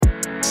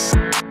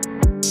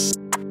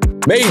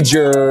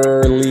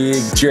Major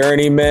League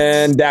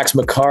Journeymen, Dax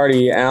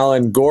McCarty,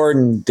 Alan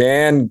Gordon,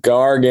 Dan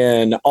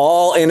Gargan,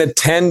 all in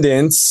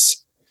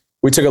attendance.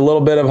 We took a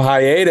little bit of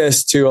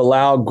hiatus to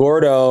allow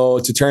Gordo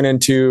to turn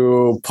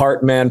into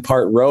part man,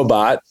 part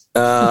robot.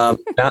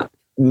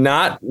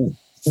 Not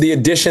the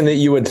addition that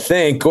you would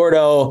think.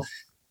 Gordo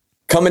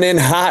coming in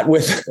hot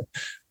with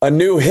a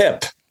new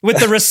hip. With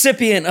the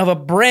recipient of a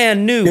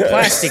brand new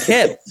plastic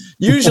hip.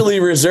 Usually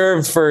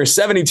reserved for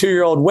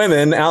 72-year-old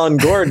women, Alan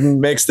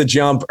Gordon makes the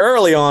jump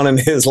early on in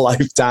his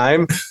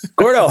lifetime.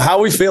 Gordo, how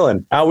we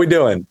feeling? How we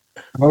doing?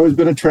 I've always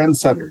been a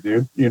trendsetter,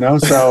 dude.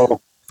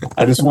 So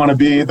I just want to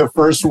be the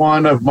first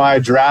one of my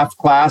draft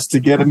class to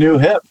get a new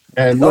hip.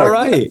 And look, all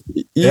right,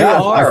 you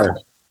are.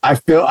 I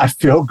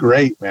feel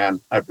great,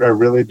 man. I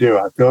really do.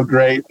 I feel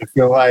great. I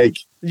feel like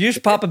you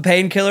just pop a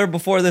painkiller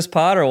before this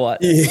pod or what?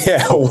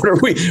 Yeah. What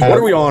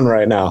are we on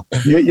right now?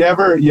 You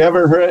ever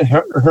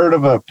heard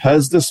of a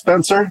Pez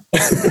dispenser?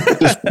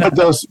 Just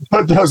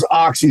put those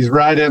oxys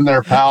right in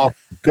there, pal.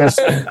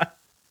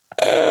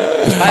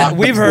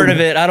 We've heard of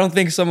it. I don't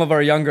think some of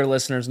our younger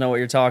listeners know what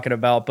you're talking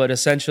about, but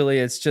essentially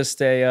it's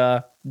just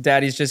a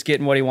daddy's just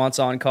getting what he wants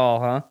on call,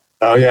 huh?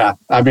 Oh yeah.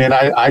 I mean,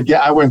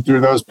 I went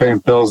through those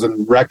pain pills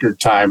in record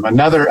time.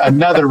 Another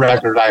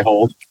record I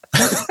hold.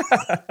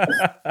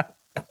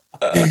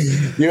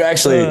 You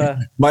actually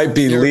might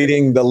be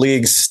leading the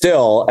league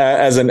still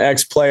as an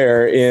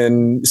ex-player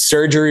in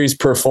surgeries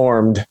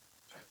performed.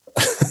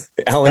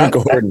 Alan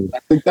Gordon. I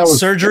think that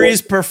was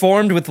surgeries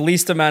performed with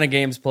least amount of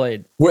games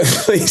played.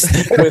 With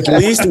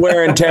least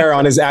wear and tear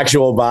on his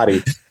actual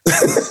body.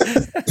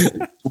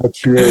 That's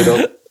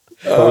true.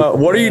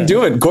 What are you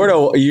doing,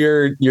 Gordo?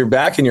 You're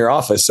back in your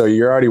office, so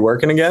you're already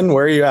working again.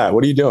 Where are you at?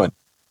 What are you doing?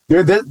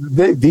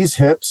 Dude, these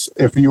hips.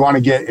 If you want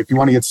to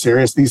get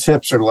serious, these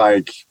hips are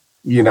like,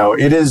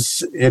 it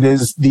is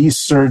the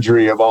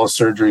surgery of all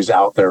surgeries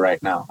out there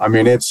right now. I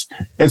mean, it's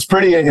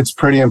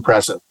pretty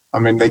impressive. I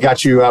mean, they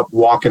got you up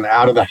walking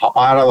out of the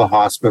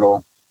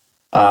hospital.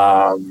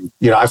 I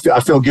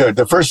feel good.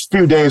 The first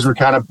few days were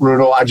kind of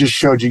brutal. I just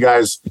showed you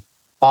guys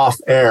off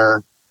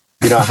air,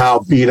 how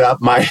beat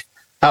up my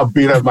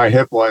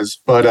hip was.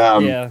 But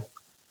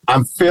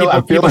I'm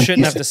feeling people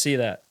shouldn't have to see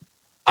that.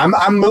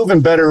 I'm moving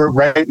better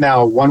right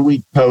now, 1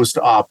 week post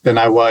op, than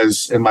I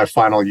was in my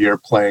final year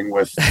playing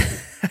with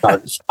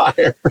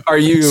Fire. Are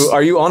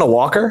you on a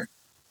walker?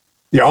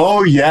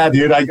 Oh yeah,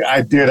 dude.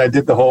 I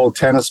did the whole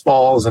tennis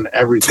balls and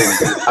everything.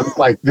 I'm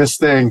like, this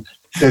thing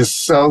is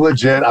so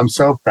legit. I'm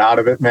so proud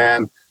of it,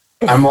 man.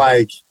 I'm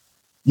like,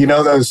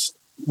 those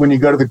when you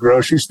go to the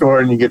grocery store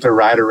and you get to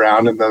ride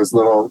around in those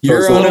little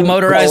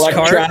motorized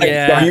cart.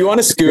 Yeah. Are you on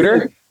a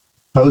scooter?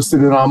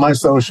 Posted it on my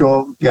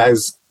social.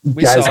 Guys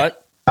saw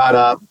it. Got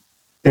up.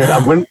 And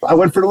I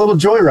went for a little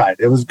joyride.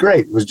 It was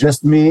great. It was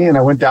just me, and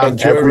I went down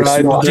every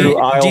single. Do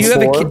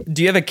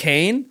you have a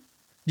cane?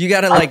 You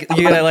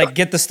gotta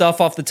get the stuff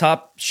off the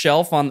top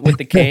shelf with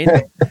the cane.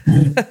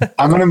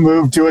 I'm gonna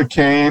move to a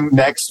cane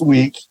next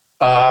week.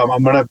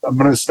 I'm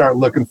gonna start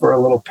looking for a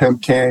little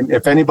pimp cane.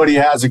 If anybody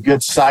has a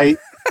good site,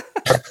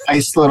 a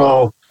nice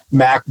little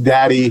Mac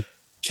Daddy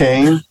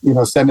cane,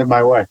 send it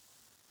my way.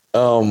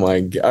 Oh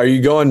my God. Are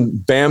you going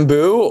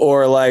bamboo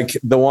or like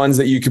the ones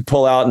that you could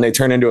pull out and they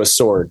turn into a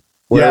sword?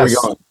 Where are we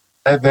going?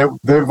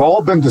 They've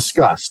all been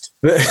discussed.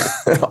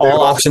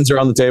 All options are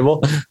on the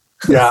table.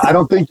 Yeah, I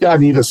don't think I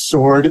need a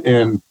sword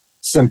in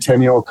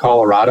Centennial,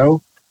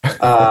 Colorado.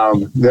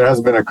 There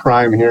hasn't been a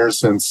crime here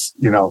since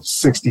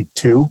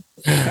 1962.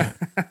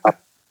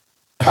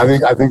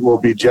 I think we'll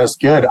be just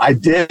good. I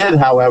did,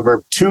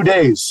 however, 2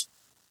 days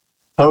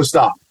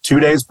post-op. 2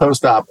 days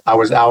post-op, I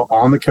was out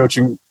on the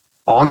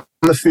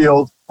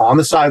field, on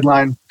the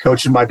sideline,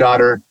 coaching my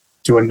daughter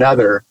to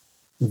another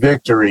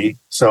victory.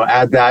 So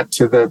add that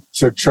to the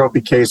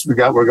trophy case we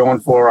got. We're going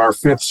for our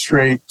 5th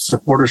straight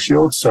supporter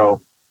shield.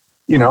 So,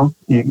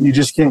 you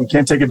just can't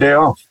take a day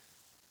off.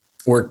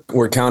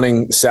 We're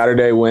counting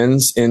Saturday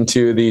wins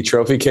into the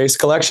trophy case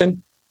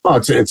collection. Oh,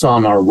 it's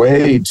on our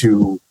way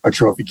to a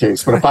trophy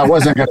case. But if I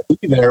wasn't going to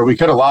be there, we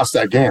could have lost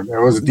that game. It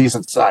was a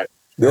decent side.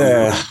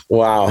 Yeah.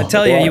 Wow. I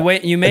tell you,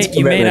 you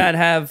may not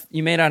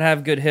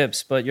have good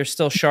hips, but you're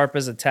still sharp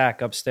as a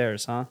tack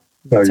upstairs, huh?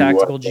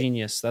 Tactical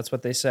genius. That's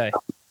what they say.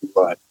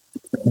 But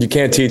you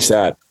can't teach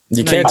that.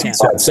 You can't teach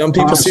that. Some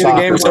people see the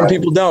game, some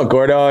people don't,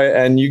 Gordo,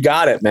 and you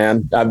got it,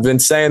 man. I've been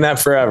saying that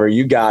forever.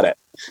 You got it.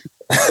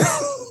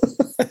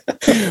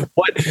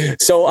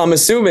 So I'm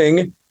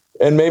assuming,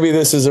 and maybe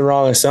this is a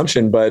wrong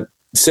assumption, but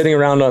sitting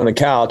around on the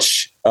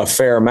couch a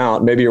fair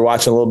amount, maybe you're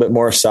watching a little bit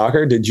more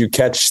soccer. Did you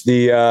catch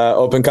the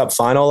Open Cup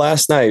final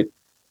last night?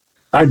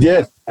 I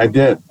did.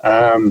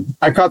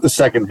 I caught the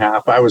second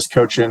half. I was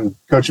coaching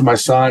my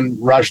son,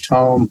 rushed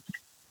home,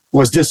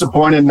 was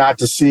disappointed not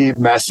to see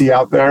Messi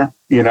out there,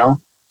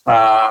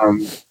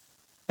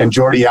 and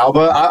Jordi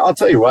Alba. I'll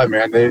tell you what,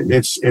 man,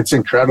 it's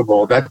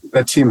incredible.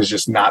 That team is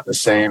just not the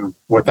same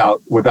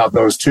without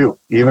those two,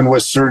 even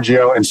with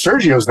Sergio, and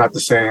Sergio's not the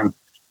same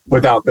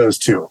without those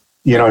two.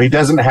 He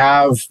doesn't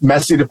have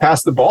Messi to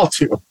pass the ball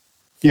to.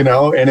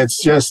 and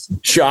it's just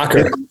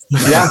shocker.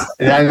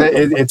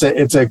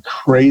 It's a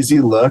crazy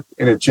look,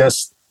 and it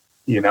just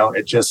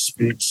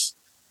speaks,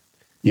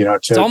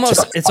 it's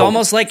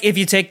almost like if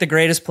you take the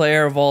greatest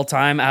player of all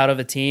time out of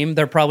a team,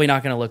 they're probably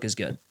not going to look as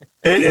good.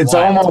 It's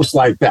almost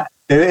like that.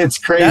 It's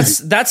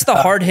crazy. That's the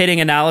hard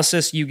hitting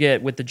analysis you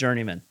get with the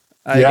Journeymen.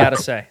 I gotta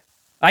say.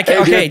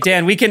 Okay,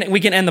 Dan, we can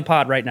end the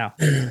pod right now.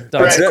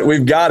 That's it.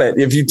 We've got it.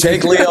 If you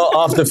take Leo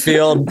off the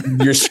field,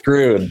 you're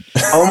screwed.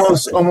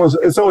 Almost.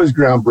 It's always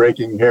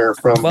groundbreaking here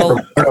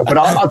but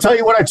I'll tell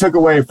you what I took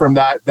away from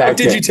that. What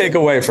did you take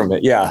away from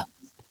it? Yeah.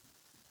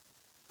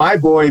 My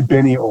boy,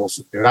 Benny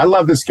Olsen, dude. I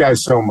love this guy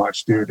so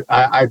much, dude.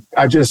 I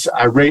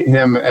rate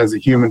him as a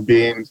human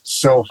being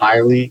so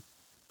highly.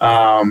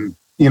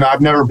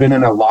 I've never been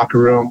in a locker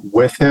room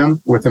with him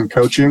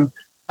coaching.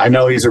 I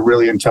know he's a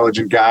really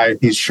intelligent guy.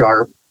 He's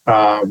sharp.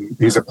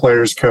 He's a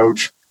player's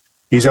coach.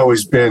 He's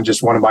always been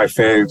just one of my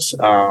faves.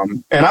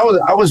 And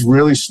I was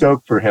really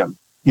stoked for him,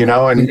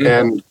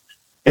 and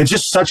it's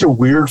just such a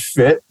weird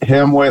fit,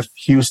 him with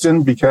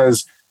Houston,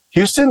 because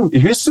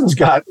Houston's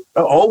got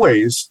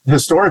always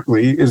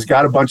historically has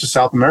got a bunch of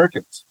South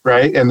Americans,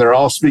 right? And they're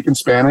all speaking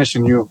Spanish,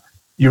 and you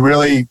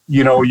really,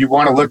 you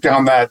want to look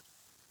down that,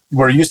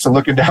 we're used to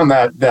looking down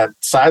that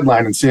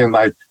sideline and seeing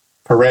like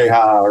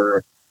Pareja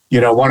or,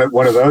 one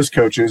of those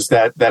coaches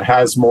that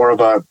has more of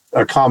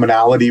a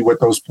commonality with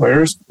those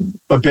players.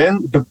 But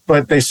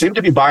they seem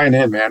to be buying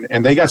in, man.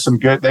 And they got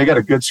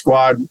a good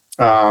squad.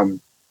 They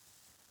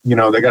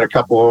got a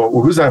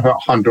couple. Who's that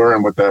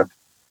Honduran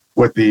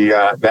with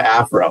the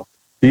afro?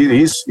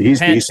 He's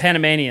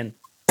Panamanian.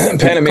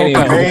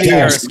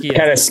 Carrasquilla.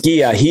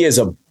 He is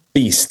a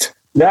beast.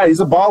 Yeah, he's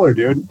a baller,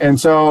 dude. And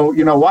so,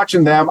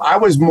 watching them, I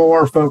was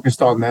more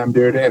focused on them,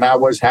 dude. And I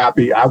was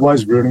happy. I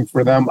was rooting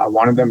for them. I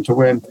wanted them to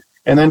win.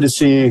 And then to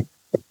see,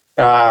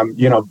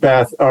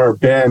 Beth or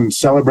Ben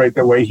celebrate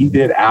the way he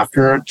did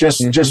after,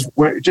 just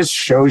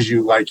shows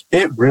you like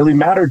it really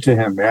mattered to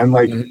him, man.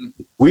 Like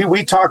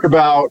we talk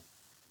about,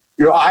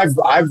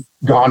 I've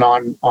gone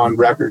on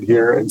record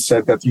here and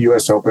said that the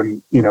U.S.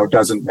 Open,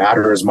 doesn't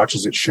matter as much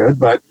as it should,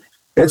 but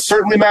it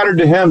certainly mattered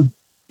to him,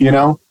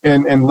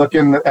 and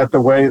looking at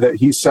the way that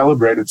he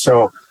celebrated.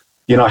 So,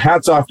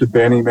 hats off to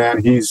Benny,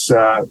 man. He's,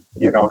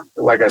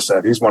 like I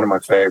said, he's one of my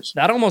faves.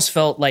 That almost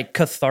felt like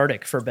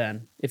cathartic for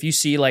Ben. If you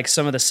see like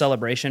some of the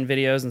celebration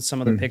videos and some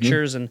of the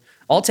pictures, and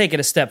I'll take it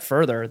a step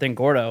further than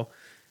Gordo.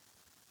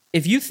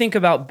 If you think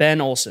about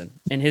Ben Olsen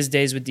in his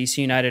days with DC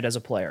United as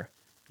a player,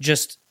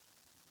 just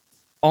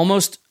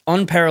almost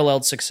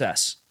unparalleled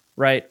success,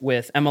 right?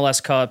 With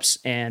MLS Cups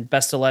and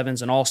Best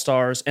 11s and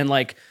All-Stars. And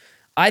like,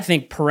 I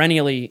think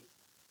perennially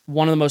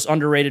one of the most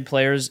underrated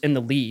players in the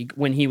league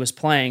when he was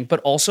playing,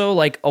 but also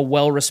like a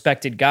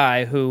well-respected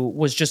guy who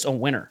was just a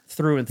winner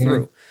through and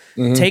through.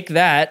 Take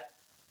that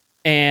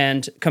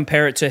and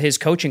compare it to his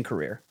coaching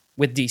career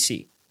with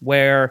DC,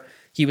 where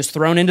he was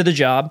thrown into the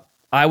job.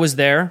 I was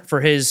there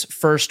for his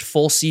first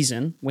full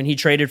season when he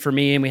traded for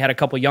me, and we had a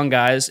couple young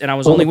guys, and I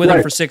was only with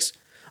him for 6.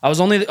 I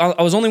was only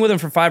with him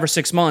for 5 or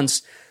 6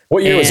 months.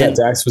 What year was that,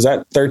 Dax? Was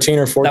that 13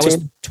 or 14? That was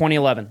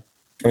 2011.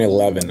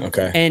 2011.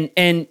 Okay.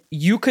 And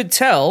you could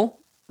tell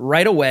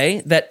right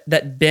away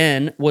that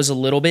Ben was a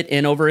little bit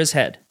in over his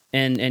head,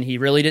 and he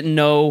really didn't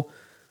know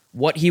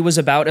what he was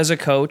about as a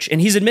coach.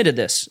 And he's admitted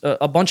this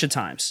a bunch of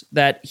times,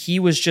 that he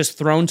was just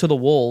thrown to the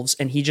wolves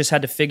and he just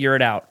had to figure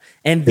it out.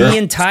 And his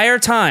entire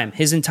time at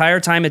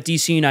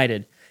DC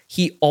United,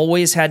 he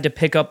always had to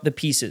pick up the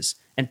pieces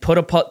and put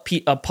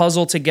a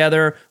puzzle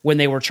together when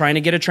they were trying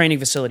to get a training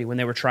facility, when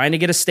they were trying to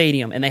get a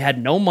stadium, and they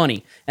had no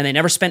money, and they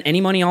never spent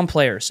any money on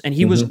players. And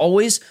he was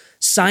always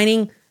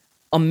signing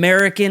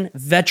American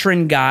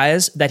veteran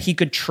guys that he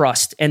could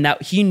trust and that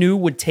he knew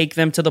would take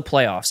them to the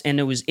playoffs. And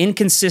it was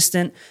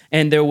inconsistent,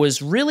 and there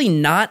was really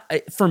not,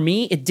 for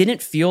me, it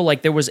didn't feel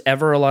like there was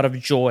ever a lot of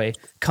joy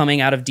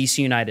coming out of DC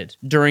United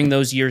during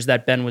those years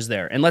that Ben was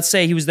there. And let's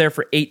say he was there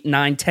for 8,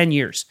 9, 10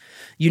 years.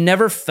 You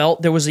never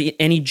felt there was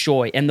any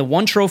joy. And the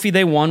one trophy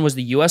they won was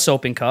the U.S.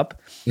 Open Cup.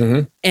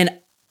 And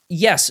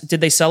yes,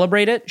 did they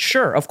celebrate it?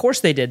 Sure, of course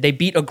they did. They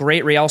beat a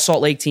great Real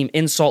Salt Lake team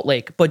in Salt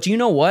Lake. But do you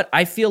know what?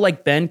 I feel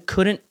like Ben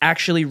couldn't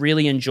actually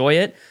really enjoy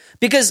it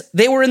because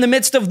they were in the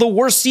midst of the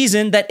worst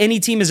season that any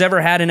team has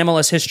ever had in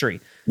MLS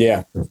history.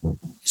 Yeah.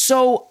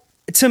 So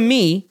to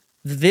me,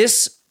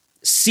 this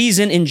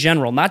season in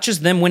general, not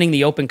just them winning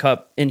the Open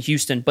Cup in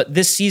Houston, but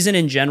this season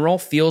in general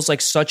feels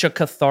like such a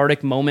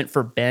cathartic moment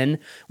for Ben,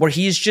 where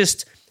he's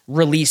just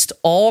released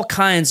all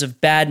kinds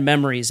of bad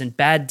memories and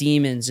bad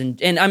demons,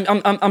 and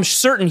I'm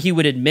certain he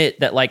would admit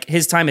that like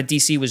his time at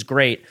DC was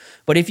great.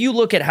 But if you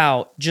look at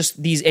how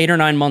just these 8 or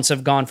 9 months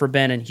have gone for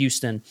Ben in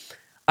Houston,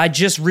 I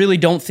just really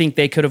don't think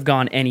they could have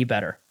gone any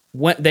better.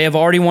 They have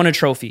already won a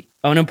trophy,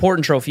 an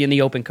important trophy in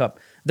the Open Cup.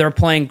 They're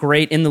playing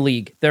great in the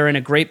league. They're in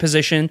a great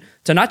position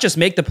to not just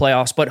make the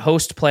playoffs, but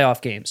host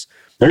playoff games.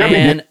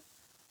 And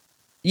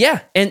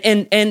yeah, and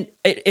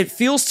it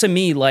feels to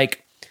me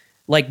like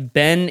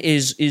Ben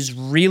is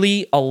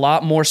really a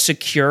lot more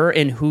secure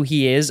in who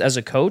he is as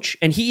a coach.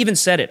 And he even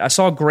said it. I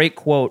saw a great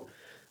quote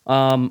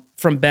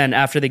from Ben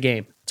after the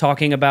game,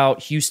 talking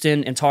about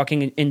Houston and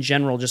talking in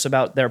general just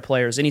about their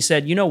players. And he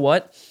said, you know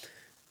what?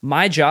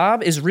 My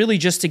job is really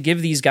just to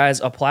give these guys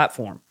a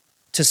platform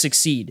to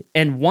succeed.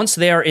 And once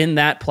they are in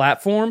that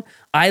platform,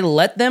 I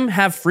let them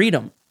have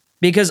freedom,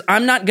 because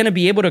I'm not going to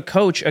be able to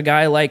coach a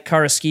guy like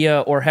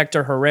Carrasquilla or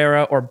Hector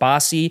Herrera or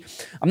Bassi.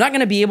 I'm not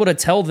going to be able to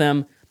tell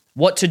them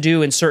what to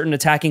do in certain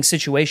attacking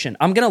situation.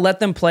 I'm going to let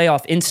them play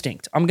off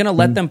instinct. I'm going to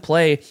let them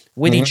play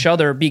with each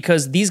other,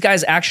 because these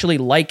guys actually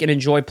like and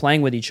enjoy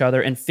playing with each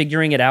other and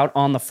figuring it out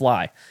on the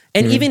fly.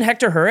 And even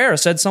Hector Herrera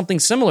said something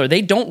similar.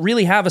 They don't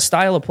really have a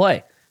style of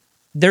play.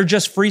 They're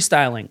just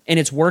freestyling, and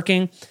it's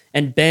working.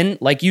 And Ben,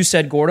 like you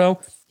said,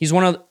 Gordo, he's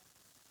one of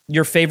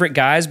your favorite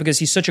guys because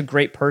he's such a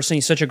great person.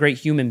 He's such a great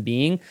human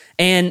being,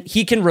 and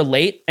he can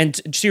relate. And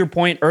to your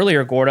point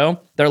earlier,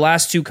 Gordo, their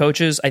last two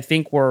coaches, I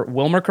think, were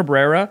Wilmer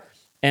Cabrera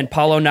and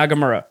Paulo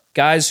Nagamura,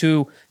 guys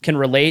who can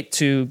relate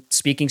to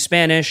speaking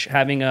Spanish,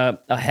 having a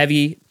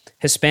heavy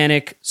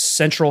Hispanic,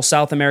 Central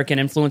South American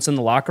influence in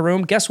the locker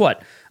room. Guess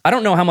what? I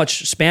don't know how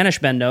much Spanish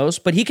Ben knows,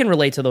 but he can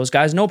relate to those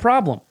guys, no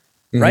problem,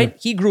 right?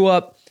 He grew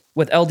up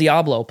with El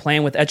Diablo,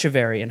 playing with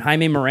Echeverry and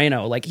Jaime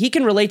Moreno. Like, he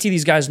can relate to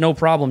these guys, no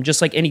problem, just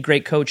like any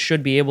great coach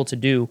should be able to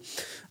do.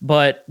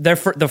 But the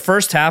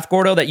first half,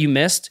 Gordo, that you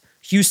missed,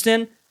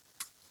 Houston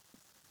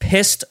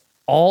pissed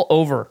all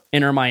over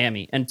Inter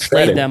Miami and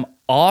played them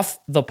off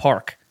the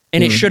park.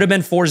 And it should have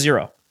been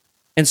 4-0.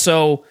 And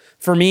so,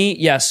 for me,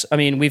 yes, I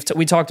mean, we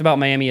talked about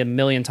Miami a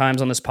million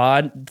times on this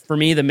pod. For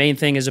me, the main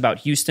thing is about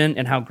Houston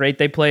and how great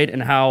they played,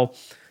 and how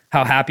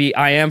happy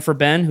I am for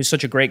Ben, who's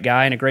such a great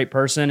guy and a great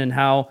person, and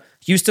how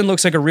Houston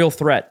looks like a real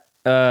threat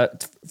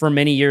for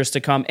many years to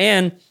come.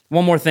 And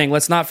one more thing,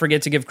 let's not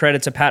forget to give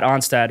credit to Pat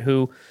Onstad,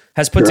 who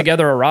has put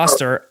together a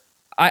roster.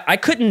 I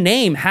couldn't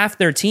name half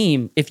their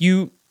team if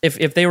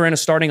they were in a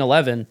starting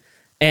 11,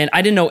 and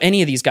I didn't know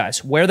any of these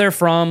guys, where they're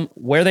from,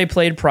 where they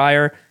played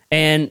prior,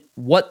 and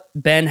what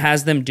Ben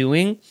has them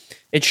doing.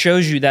 It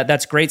shows you that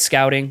that's great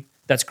scouting,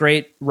 that's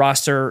great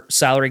roster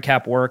salary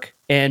cap work,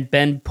 and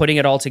Ben putting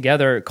it all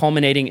together,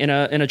 culminating in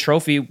a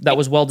trophy that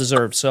was well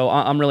deserved. So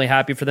I'm really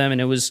happy for them,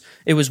 and it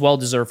was well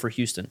deserved for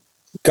Houston.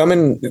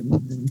 Coming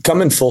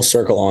full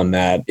circle on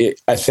that,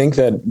 I think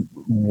that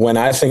when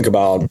I think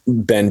about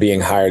Ben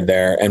being hired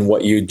there and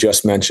what you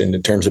just mentioned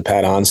in terms of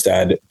Pat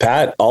Onstad,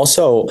 Pat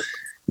also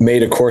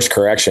made a course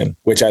correction,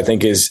 which I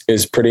think is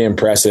pretty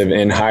impressive,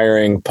 in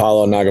hiring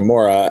Paulo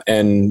Nagamura.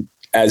 And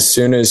as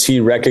soon as he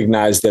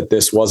recognized that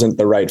this wasn't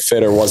the right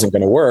fit or wasn't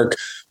going to work,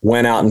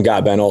 went out and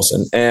got Ben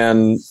Olsen.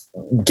 And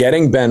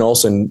getting Ben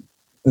Olsen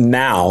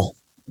now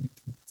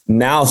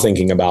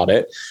thinking about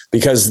it,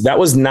 because that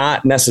was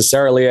not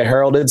necessarily a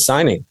heralded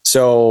signing.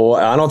 So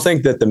I don't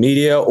think that the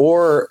media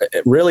or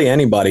really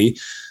anybody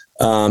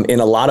in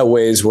a lot of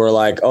ways were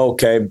like,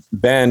 okay,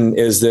 Ben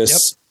is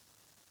this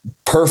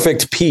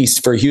perfect piece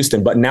for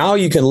Houston. But now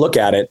you can look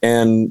at it,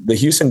 and the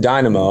Houston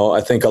Dynamo,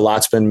 I think a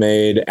lot's been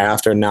made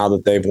after now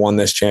that they've won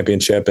this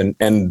championship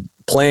and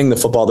playing the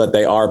football that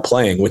they are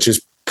playing, which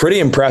is pretty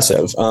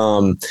impressive.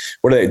 What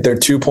are they? They're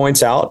 2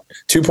 points out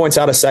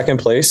of second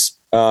place,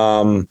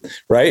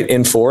 right?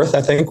 In fourth,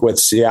 I think, with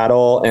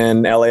Seattle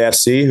and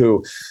LAFC,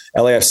 who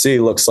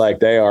LAFC looks like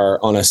they are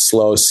on a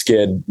slow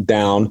skid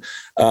down.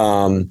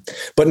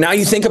 But now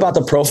you think about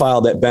the profile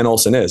that Ben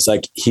Olsen is.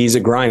 Like, he's a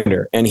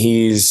grinder, and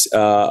he's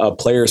a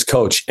player's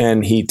coach,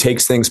 and he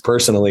takes things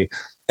personally.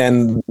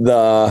 And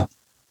I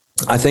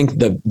think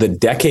the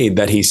decade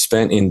that he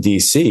spent in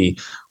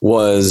DC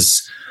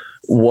was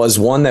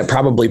one that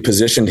probably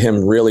positioned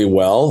him really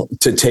well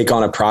to take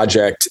on a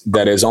project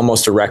that is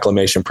almost a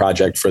reclamation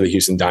project for the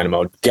Houston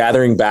Dynamo,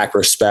 gathering back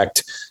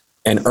respect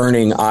and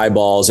earning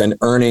eyeballs and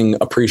earning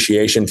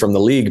appreciation from the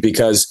league,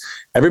 because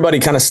everybody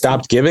kind of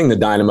stopped giving the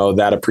Dynamo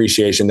that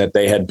appreciation that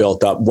they had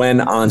built up when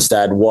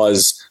Onstad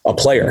was a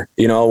player.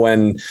 You know,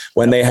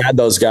 when they had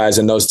those guys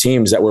and those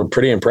teams that were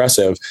pretty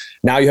impressive.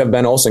 Now you have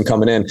Ben Olsen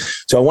coming in.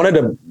 So I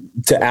wanted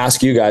to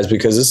ask you guys,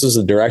 because this is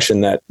the direction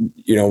that,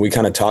 you know, we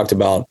kind of talked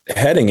about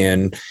heading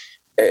in.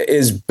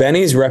 Is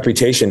Benny's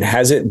reputation,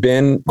 has it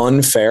been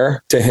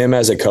unfair to him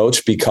as a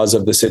coach because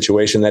of the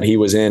situation that he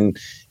was in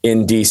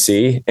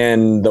DC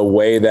and the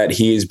way that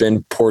he's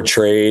been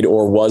portrayed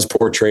or was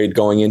portrayed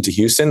going into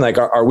Houston? Like,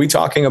 are we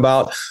talking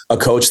about a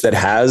coach that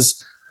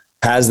has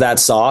that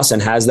sauce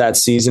and has that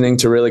seasoning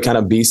to really kind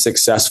of be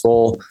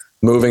successful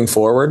moving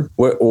forward?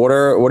 What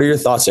are your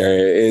thoughts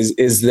there?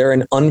 Is there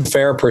an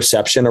unfair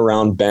perception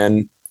around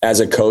Ben as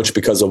a coach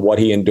because of what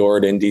he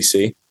endured in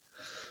DC?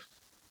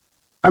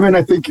 I mean,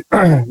 I think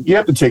you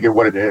have to take it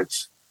what it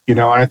is, you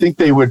know, and I think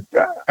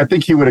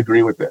he would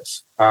agree with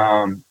this.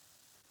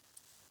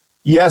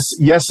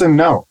 Yes and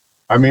no.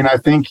 I mean, I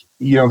think,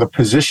 you know, the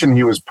position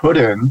he was put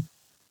in,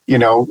 you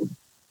know,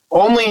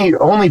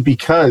 only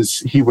because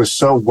he was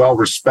so well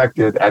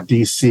respected at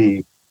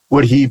DC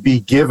would he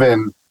be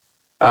given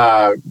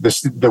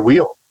the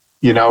wheel,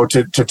 you know,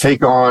 to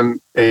take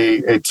on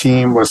a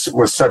team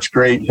with such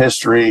great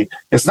history.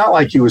 It's not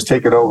like he was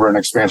taking over an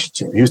expansion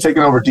team. He was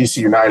taking over DC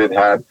United,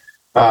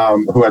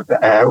 who at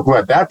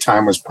that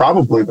time was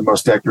probably the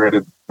most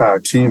decorated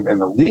team in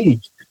the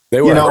league.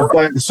 They were.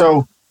 But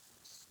so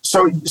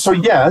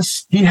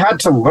yes, he had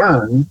to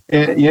learn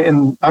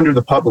in under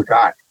the public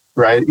eye,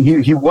 right?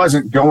 He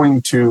wasn't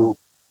going to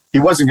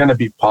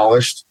be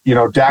polished.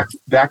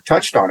 Dak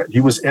touched on it. He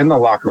was in the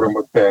locker room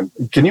with Ben.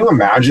 Can you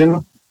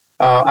imagine?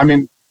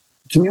 Can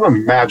you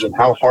imagine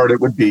how hard it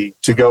would be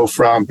to go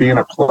from being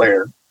a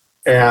player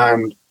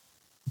and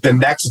the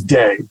next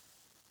day,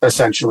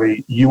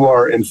 essentially, you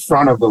are in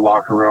front of the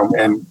locker room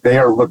and they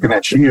are looking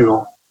at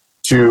you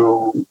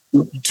to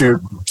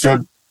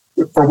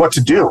for what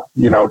to do,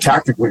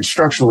 tactically,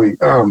 structurally,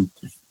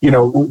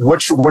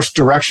 which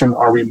direction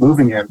are we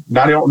moving in?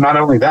 Not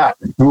only that,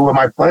 who am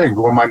I playing?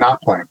 Who am I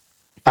not playing?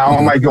 How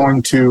am I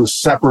going to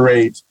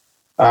separate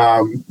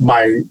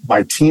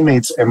my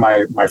teammates and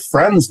my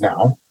friends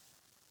now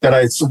that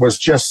I was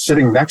just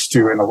sitting next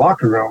to in the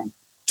locker room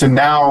to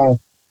now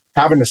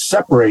having to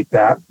separate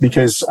that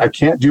because I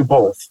can't do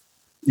both.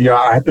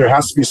 There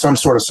has to be some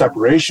sort of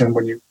separation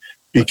when you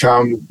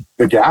become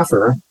the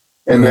gaffer.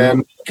 And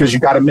then, because you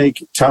got to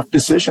make tough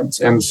decisions.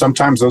 And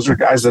sometimes those are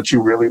guys that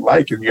you really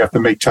like and you have to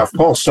make tough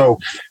calls. So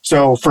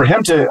for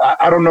him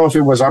I don't know if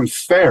it was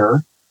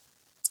unfair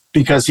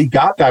because he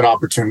got that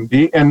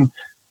opportunity and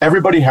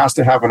everybody has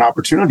to have an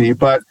opportunity.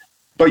 But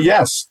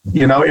yes,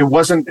 it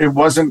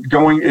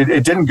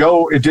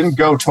didn't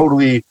go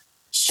totally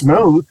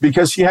smooth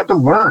because he had to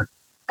learn.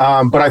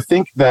 But I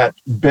think that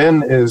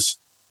Ben is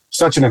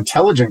such an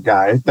intelligent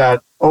guy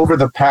that over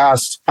the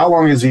past, how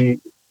long has he,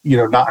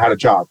 not had a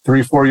job?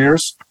 3-4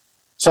 years,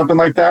 something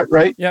like that,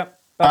 right? Yeah,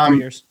 about 3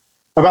 years.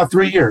 About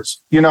 3 years.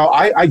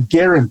 I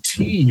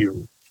guarantee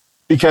you,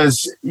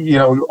 because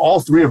all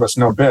three of us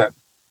know Ben.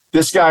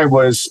 This guy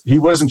he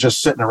wasn't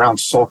just sitting around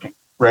sulking,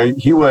 right?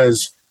 He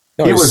was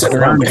sitting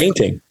around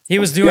painting. He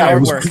was doing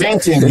artwork.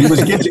 Painting.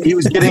 He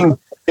was getting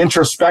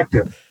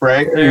introspective,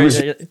 right? He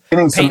was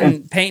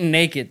painting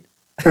naked.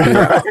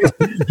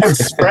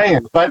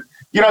 Spraying, but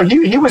he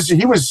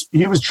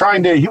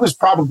was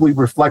probably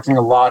reflecting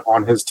a lot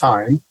on his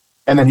time,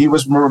 and then he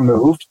was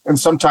removed. And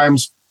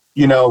sometimes,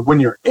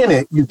 when you're in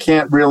it, you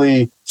can't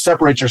really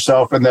separate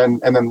yourself and then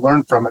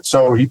learn from it.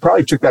 So he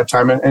probably took that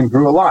time and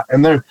grew a lot.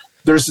 And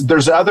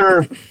there's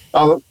other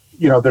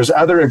there's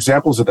other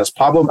examples of this.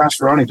 Pablo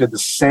Mascheroni did the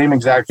same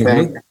exact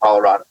thing in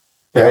Colorado.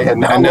 Okay? And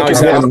now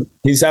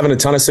he's having a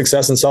ton of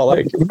success in Salt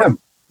Lake.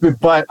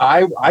 But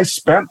I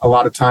spent a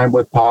lot of time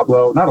with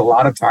Pablo, not a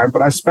lot of time,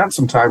 but I spent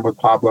some time with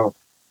Pablo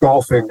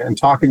golfing and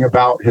talking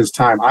about his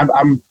time.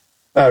 I'm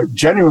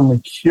genuinely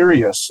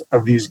curious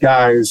of these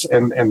guys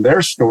and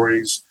their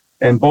stories.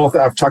 And both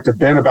I've talked to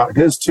Ben about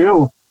his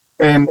too.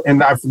 And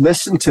I've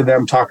listened to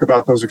them talk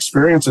about those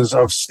experiences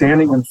of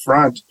standing in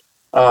front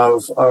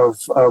of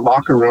a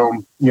locker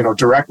room,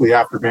 directly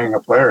after being a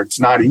player. It's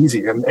not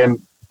easy.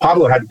 And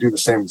Pablo had to do the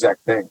same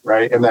exact thing,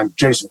 right? And then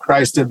Jason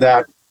Christ did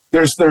that.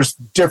 There's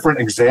different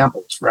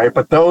examples, right?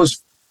 But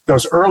those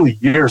early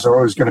years are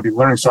always going to be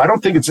learning. So I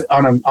don't think it's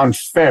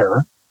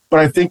unfair,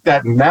 but I think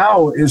that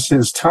now is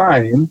his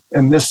time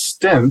in this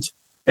stint,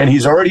 and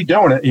he's already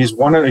doing it. He's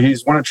won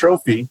a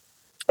trophy,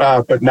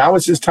 but now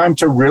is his time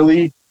to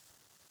really,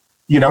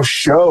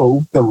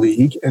 show the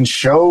league and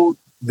show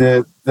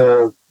the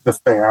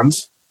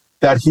fans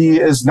that he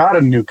is not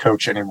a new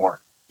coach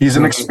anymore. He's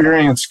an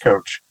experienced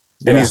coach.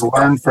 And he's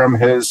learned from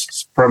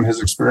his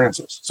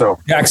experiences. So,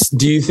 Dax,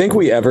 do you think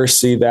we ever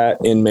see that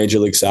in Major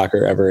League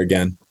Soccer ever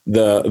again?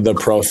 The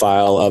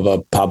profile of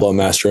a Pablo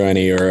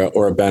Mastroeni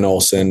or a Ben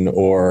Olsen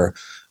or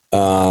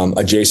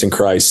a Jason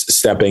Christ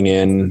stepping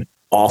in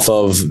off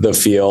of the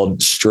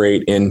field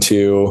straight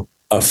into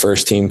a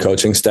first team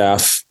coaching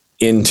staff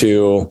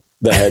into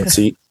the head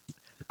seat?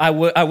 I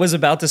was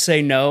about to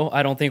say no.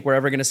 I don't think we're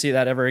ever going to see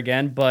that ever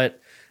again,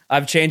 but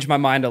I've changed my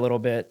mind a little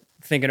bit,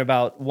 thinking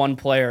about one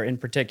player in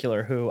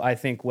particular who I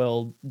think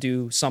will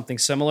do something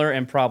similar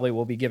and probably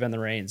will be given the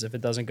reins if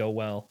it doesn't go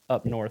well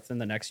up north in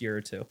the next year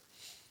or two.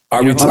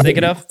 Are we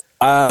thinking of?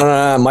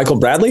 Michael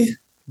Bradley?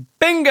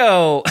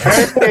 Bingo!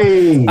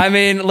 Hey. I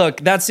mean, look,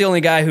 that's the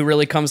only guy who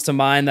really comes to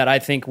mind that I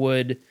think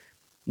would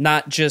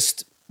not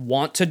just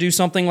want to do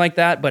something like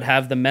that, but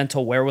have the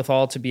mental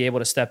wherewithal to be able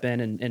to step in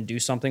and do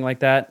something like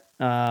that.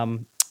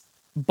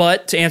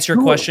 But to answer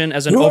your question,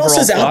 as an overall else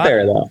is out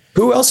there though?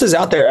 Who else is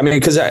out there? I mean,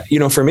 because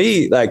for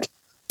me, like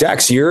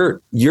Dax,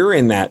 you're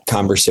in that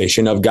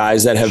conversation of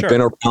guys that have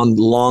been around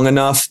long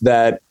enough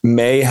that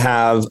may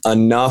have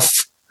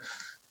enough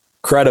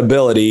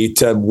credibility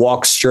to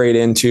walk straight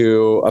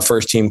into a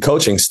first team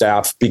coaching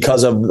staff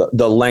because of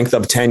the length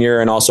of tenure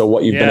and also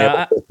what you've been able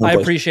to accomplish. I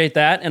appreciate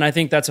that, and I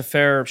think that's a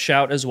fair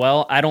shout as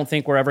well. I don't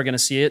think we're ever going to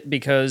see it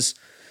because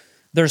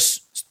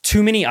there's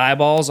too many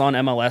eyeballs on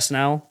MLS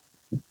now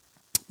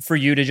for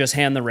you to just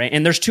hand the reins.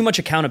 And there's too much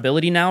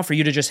accountability now for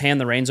you to just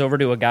hand the reins over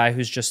to a guy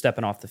who's just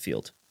stepping off the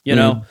field.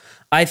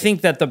 I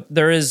think that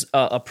there is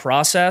a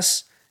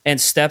process and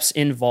steps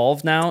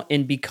involved now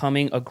in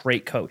becoming a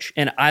great coach.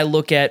 And I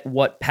look at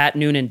what Pat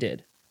Noonan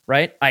did,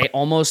 right? I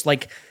almost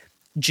like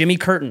Jimmy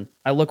Curtin.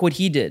 I look what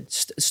he did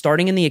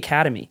starting in the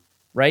academy.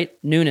 right?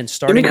 Noonan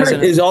starting Jimmy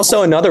Curtin is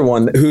also another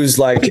one who's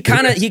like he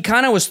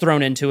kind of was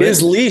thrown into it.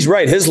 His leash,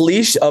 right? His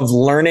leash of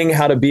learning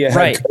how to be a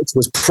head coach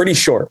was pretty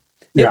short.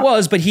 It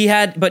was, but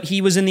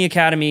he was in the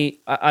academy.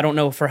 I don't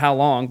know for how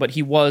long, but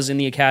he was in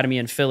the academy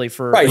in Philly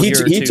for a year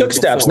or two. He took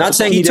steps. Before. Not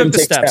saying he didn't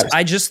took the take steps.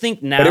 I just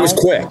think now, but it was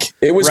quick.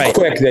 It was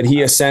quick that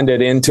he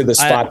ascended into the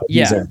spot.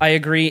 I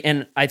agree,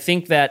 and I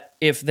think that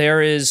if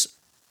there is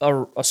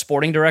a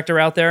sporting director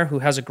out there who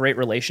has a great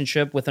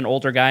relationship with an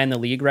older guy in the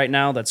league right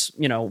now that's,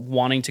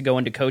 wanting to go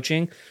into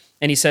coaching,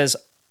 and he says,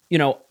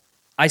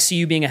 I see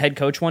you being a head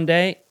coach one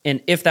day,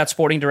 and if that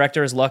sporting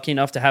director is lucky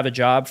enough to have a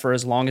job for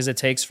as long as it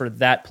takes for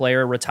that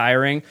player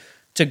retiring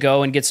to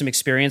go and get some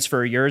experience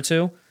for a year or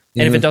two,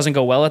 and if it doesn't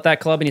go well at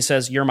that club and he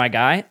says, you're my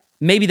guy,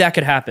 maybe that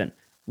could happen.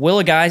 Will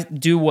a guy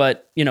do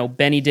what,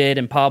 Benny did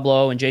and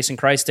Pablo and Jason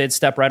Christ did,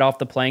 step right off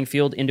the playing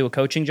field into a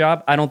coaching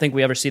job? I don't think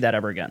we ever see that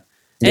ever again.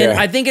 And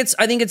I think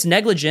it's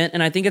negligent,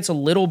 and I think it's a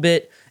little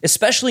bit,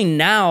 especially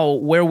now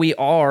where we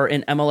are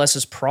in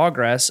MLS's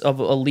progress of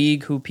a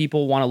league who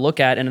people want to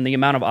look at, and the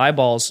amount of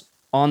eyeballs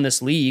on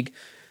this league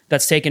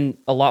that's taken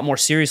a lot more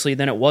seriously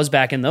than it was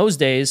back in those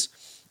days.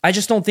 I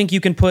just don't think you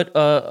can put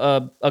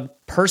a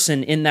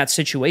person in that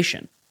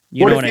situation.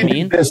 You know what I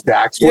mean?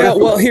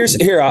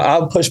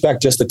 I'll push back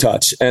just a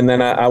touch, and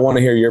then I want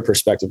to hear your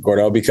perspective,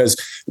 Gordo, because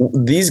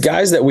these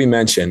guys that we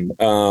mentioned,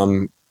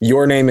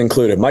 your name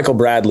included, Michael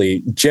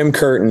Bradley, Jim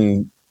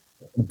Curtin,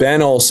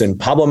 Ben Olsen,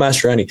 Pablo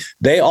Mastroeni,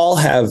 they all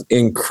have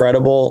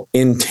incredible,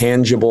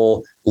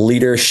 intangible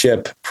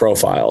leadership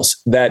profiles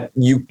that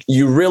you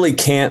really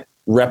can't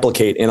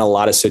replicate in a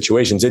lot of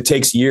situations. It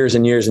takes years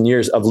and years and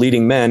years of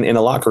leading men in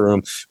a locker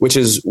room, which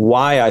is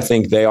why I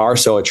think they are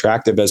so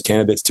attractive as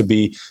candidates to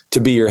be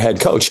your head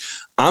coach.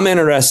 I'm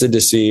interested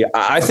to see.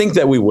 I think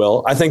that we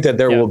will. I think that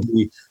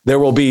there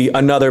will be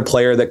another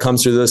player that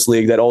comes through this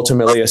league that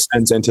ultimately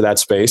ascends into that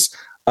space.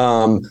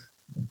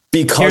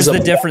 Because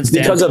of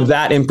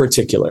that in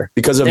particular,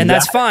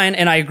 that's fine.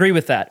 And I agree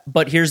with that.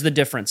 But here's the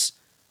difference.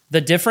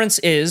 The difference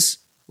is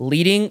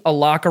leading a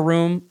locker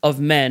room of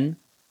men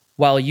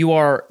while you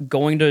are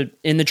going to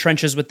in the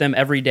trenches with them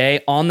every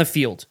day on the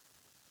field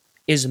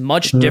is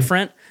much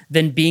different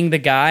than being the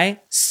guy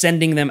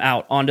sending them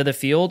out onto the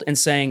field and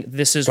saying,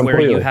 this is where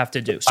you have to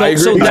do. I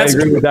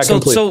agree with that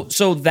completely.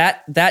 So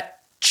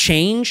that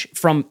change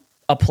from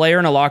a player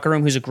in a locker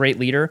room who's a great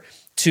leader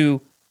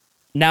to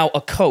now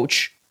a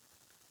coach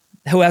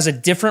who has a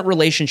different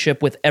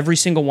relationship with every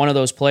single one of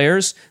those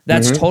players,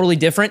 that's totally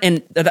different.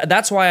 And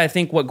that's why I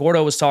think what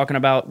Gordo was talking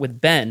about with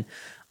Ben,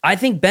 I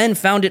think Ben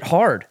found it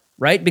hard,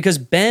 right? Because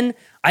Ben,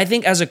 I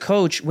think as a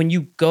coach, when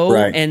you go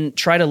and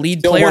try to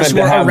lead players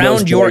who are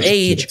around your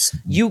age,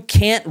 you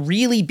can't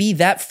really be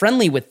that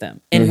friendly with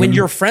them. And when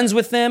you're friends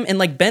with them, and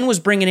like Ben was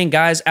bringing in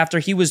guys after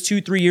he was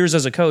 2-3 years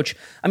as a coach.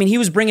 I mean, he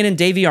was bringing in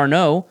Davey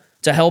Arnaud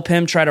to help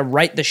him try to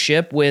right the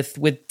ship with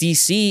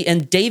DC.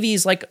 And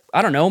Davey's like,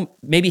 I don't know,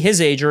 maybe his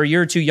age or a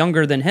year or two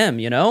younger than him,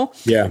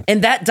 Yeah.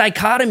 And that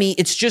dichotomy,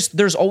 it's just,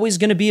 there's always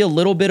going to be a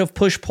little bit of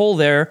push-pull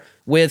there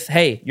with,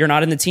 hey, you're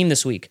not in the team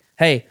this week.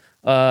 Hey,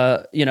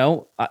 you're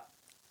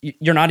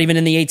not even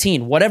in the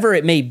 18. Whatever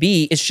it may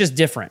be, it's just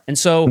different. And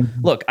so,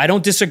 look, I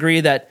don't disagree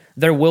that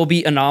there will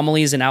be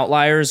anomalies and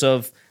outliers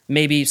of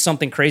maybe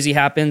something crazy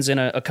happens and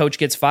a coach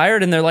gets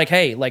fired and they're like,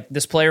 hey, like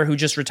this player who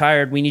just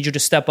retired, we need you to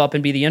step up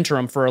and be the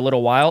interim for a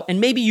little while.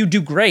 And maybe you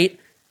do great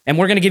and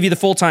we're going to give you the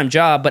full-time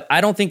job. But I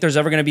don't think there's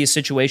ever going to be a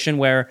situation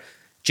where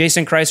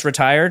Jason Christ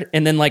retired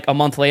and then like a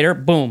month later,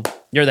 boom,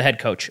 you're the head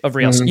coach of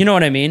Real. You know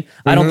what I mean?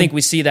 I don't think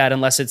we see that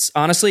unless it's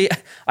honestly,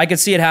 I could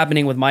see it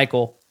happening with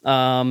Michael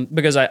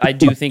because I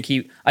do think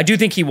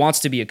he wants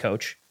to be a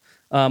coach.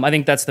 I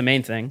think that's the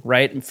main thing,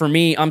 right? For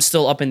me, I'm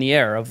still up in the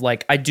air of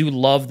like, I do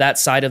love that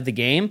side of the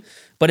game,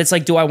 but it's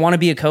like, do I want to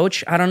be a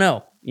coach? I don't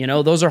know.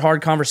 Those are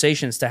hard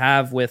conversations to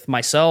have with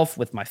myself,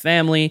 with my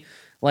family.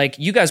 Like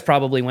you guys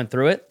probably went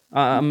through it.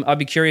 I'd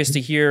be curious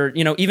to hear,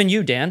 even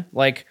you, Dan,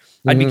 like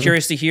I'd be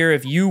curious to hear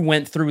if you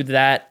went through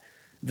that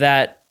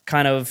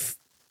kind of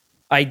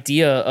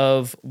idea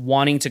of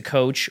wanting to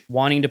coach,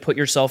 wanting to put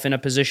yourself in a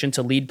position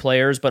to lead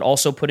players, but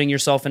also putting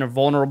yourself in a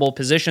vulnerable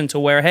position to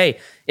where, hey,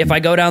 if I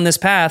go down this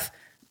path,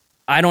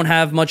 I don't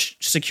have much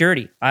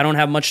security. I don't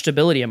have much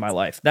stability in my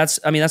life. That's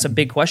a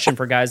big question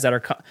for guys that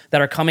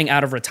are coming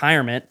out of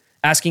retirement,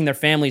 asking their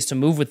families to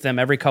move with them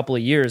every couple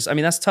of years. I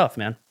mean, that's tough,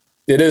 man.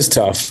 It is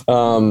tough.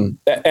 And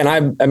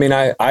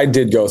I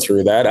did go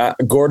through that.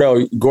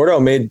 Gordo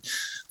made,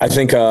 I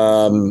think,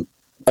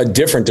 a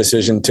different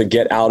decision to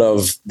get out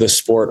of the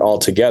sport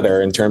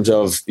altogether in terms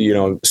of,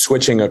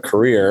 switching a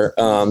career.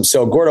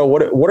 So Gordo,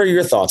 what are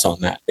your thoughts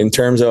on that in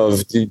terms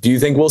of, do you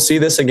think we'll see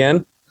this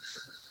again?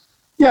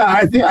 Yeah,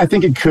 I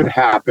think it could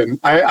happen.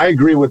 I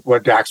agree with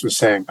what Dax was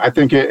saying. I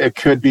think it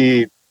could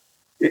be,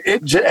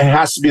 it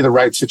has to be the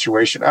right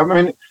situation. I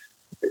mean,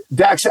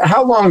 Dax,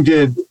 how long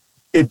did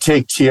it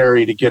take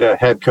Thierry to get a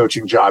head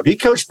coaching job? He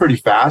coached pretty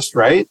fast,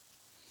 right?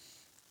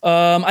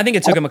 I think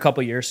it took him a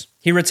couple years.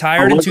 He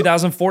retired in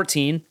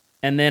 2014,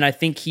 and then I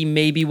think he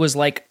maybe was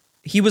like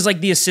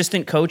the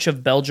assistant coach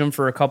of Belgium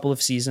for a couple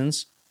of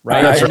seasons.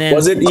 right? And then,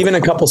 was it even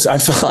a couple? I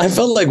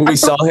felt like we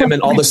saw him,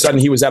 and all of a sudden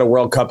he was at a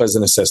World Cup as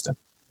an assistant.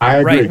 I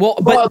agree. Right. Well,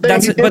 but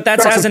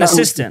that's as an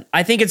assistant.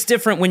 I think it's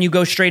different when you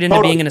go straight into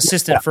being an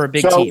assistant for a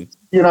big team.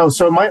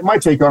 So my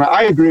take on it,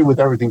 I agree with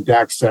everything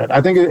Dax said.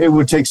 I think it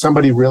would take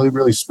somebody really,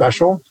 really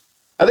special.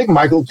 I think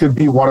Michael could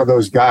be one of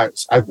those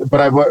guys. I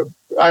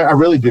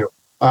really do.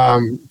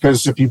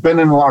 Because if you've been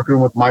in the locker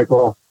room with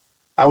Michael,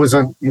 I was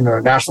on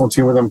a national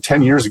team with him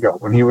 10 years ago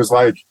when he was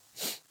like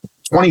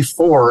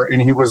 24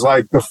 and he was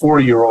like the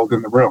 4-year-old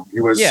in the room.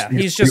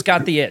 He's just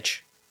got the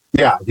itch.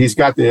 Yeah, he's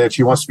got the itch.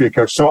 He wants to be a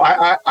coach. So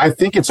I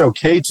think it's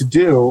okay to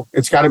do.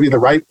 It's got to be the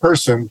right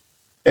person.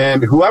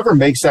 And whoever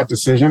makes that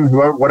decision,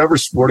 whatever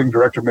sporting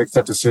director makes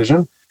that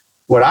decision,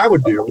 what I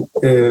would do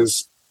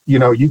is,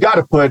 you got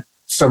to put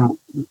some,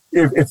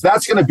 if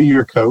that's going to be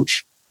your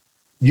coach,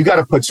 you got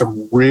to put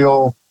some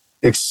real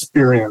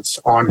experience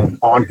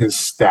on his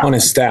staff. On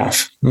his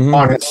staff. Mm-hmm.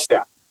 On his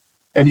staff.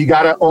 And you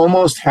got to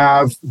almost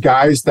have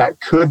guys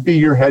that could be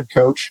your head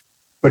coach,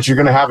 but you're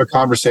going to have a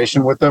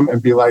conversation with them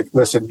and be like,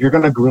 listen, you're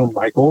going to groom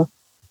Michael.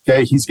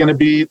 Okay. He's going to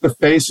be the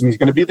face and he's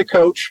going to be the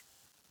coach.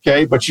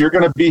 Okay. But you're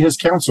going to be his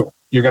counsel.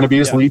 You're going to be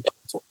his lead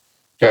counsel.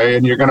 Okay.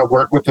 And you're going to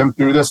work with him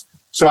through this.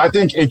 So I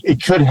think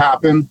it could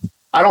happen.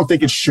 I don't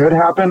think it should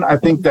happen. I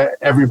think that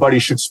everybody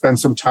should spend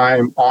some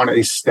time on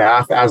a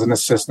staff as an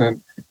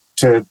assistant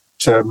to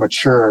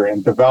mature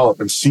and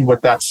develop and see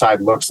what that side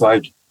looks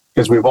like.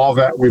 Because we've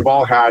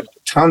all had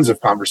tons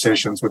of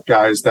conversations with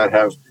guys that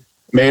have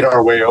made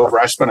our way over.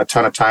 I spent a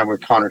ton of time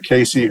with Connor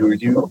Casey, who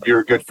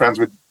you're good friends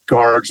with,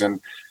 Gargs,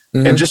 and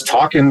just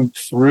talking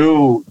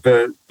through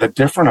the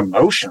different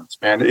emotions,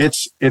 man.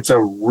 It's a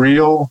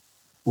real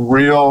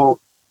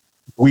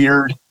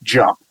weird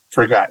jump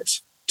for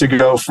guys to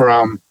go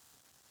from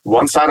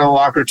one side of the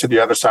locker to the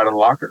other side of the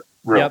locker.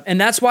 Yep. And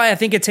that's why I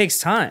think it takes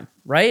time,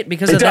 right?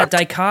 Because of that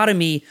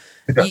dichotomy,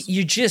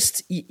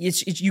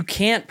 you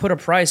can't put a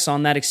price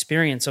on that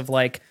experience of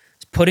like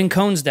putting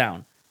cones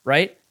down,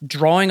 right?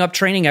 Drawing up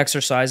training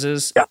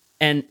exercises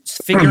and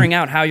figuring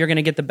out how you're going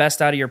to get the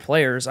best out of your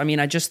players. I mean,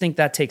 I just think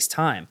that takes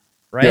time,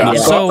 right? Yeah.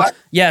 So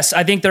yes,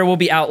 I think there will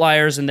be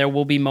outliers and there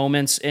will be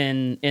moments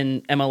in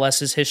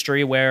MLS's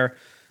history where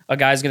a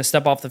guy's going to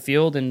step off the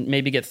field and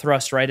maybe get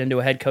thrust right into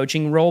a head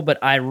coaching role, but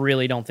I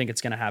really don't think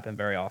it's going to happen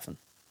very often.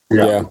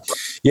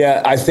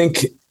 Yeah. I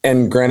think,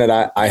 and granted,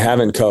 I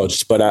haven't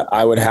coached, but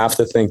I would have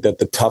to think that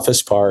the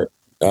toughest part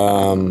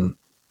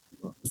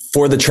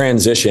for the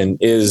transition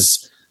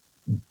is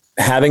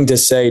having to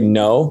say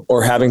no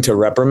or having to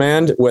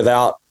reprimand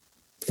without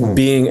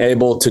being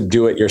able to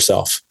do it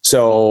yourself.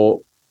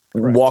 So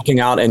walking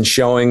out and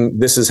showing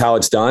this is how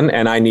it's done,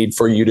 and I need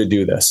for you to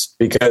do this,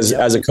 because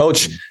as a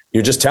coach,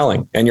 you're just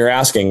telling and you're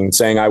asking,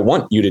 saying, I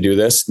want you to do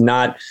this,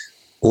 not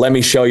let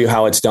me show you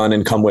how it's done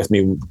and come with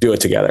me, do it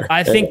together.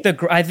 I think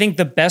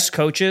the best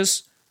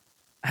coaches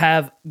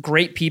have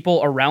great people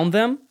around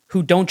them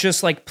who don't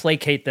just like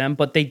placate them,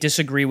 but they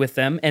disagree with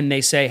them and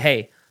they say,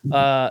 hey,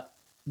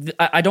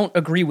 I don't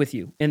agree with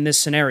you in this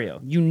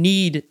scenario. You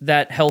need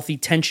that healthy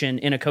tension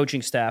in a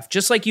coaching staff,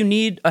 just like you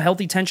need a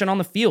healthy tension on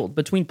the field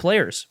between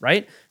players,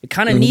 right? You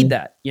kind of need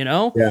that,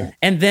 Yeah.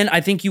 And then I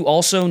think you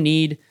also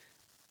need,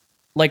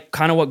 like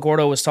kind of what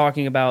Gordo was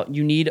talking about,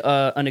 you need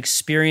an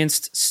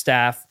experienced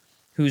staff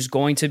who's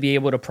going to be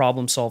able to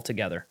problem solve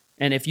together.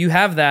 And if you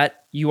have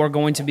that, you are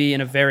going to be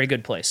in a very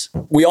good place.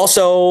 We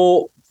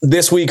also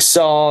this week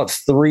saw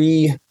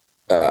 3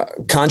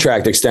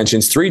 contract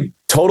extensions, 3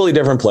 totally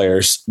different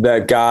players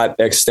that got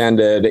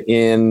extended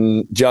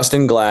in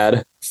Justin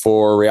Glad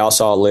for Real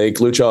Salt Lake,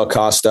 Lucho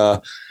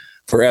Acosta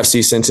for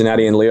FC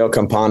Cincinnati, and Leo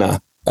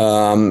Campana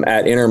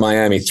at Inter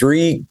Miami.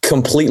 3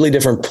 completely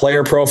different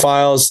player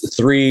profiles,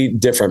 3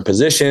 different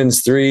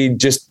positions, 3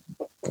 just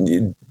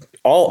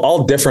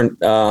all different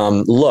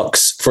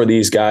looks for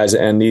these guys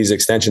and these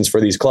extensions for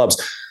these clubs.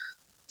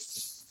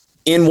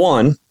 In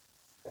one,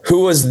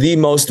 who was the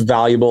most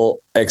valuable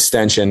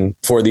extension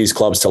for these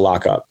clubs to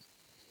lock up?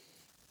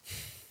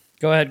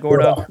 Go ahead,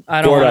 Gordo.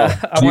 I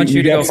want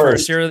you to go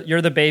first.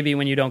 You're the baby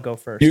when you don't go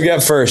first. You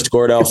get first,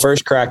 Gordo.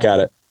 First crack at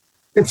it.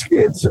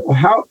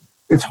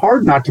 It's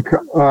hard not to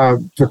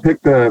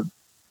pick the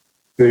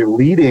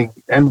leading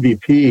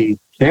MVP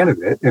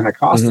candidate in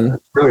Acosta. Mm-hmm.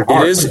 It's really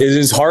hard. It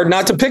is hard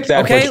not to pick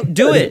that. Okay,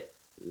 do it.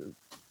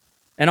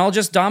 And I'll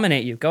just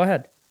dominate you. Go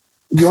ahead.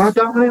 You want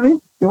to dominate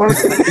me? You want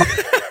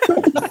to?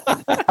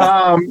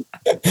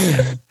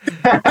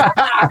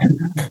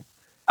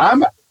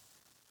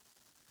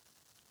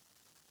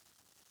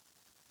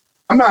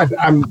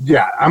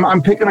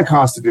 I'm picking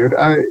Acosta, dude.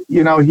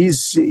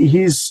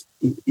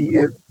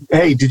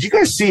 Hey, did you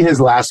guys see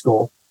his last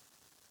goal?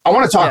 I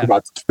want to talk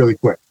about this really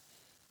quick.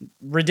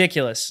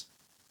 Ridiculous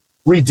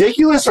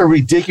or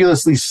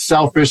ridiculously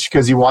selfish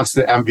because he wants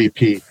the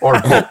MVP or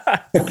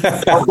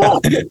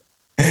both?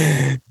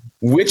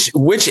 Which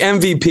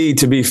MVP,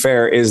 to be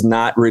fair, is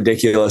not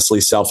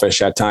ridiculously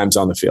selfish at times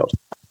on the field?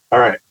 All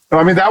right.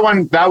 I mean, that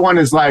one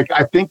is like,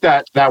 I think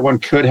that one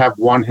could have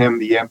won him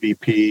the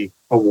MVP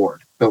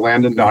award, the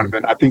Landon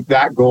Donovan. I think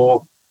that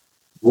goal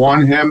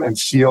won him and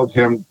sealed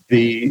him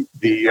the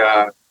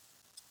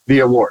the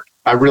award.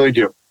 I really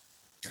do.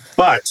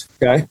 But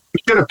Okay.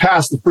 he should have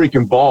passed the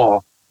freaking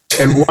ball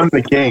and won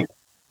the game.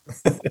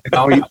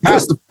 He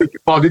passed the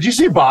freaking ball. Did you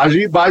see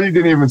Baji? Baji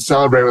didn't even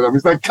celebrate with him.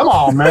 He's like, come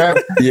on, man.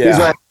 Yeah. He's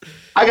like,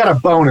 I got a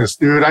bonus,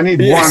 dude. I need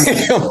one.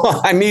 Come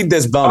on, I need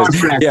this bonus.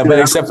 Contract, Yeah, but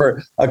except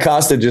for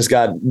Acosta just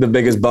got the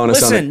biggest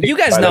bonus. Listen, you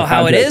guys know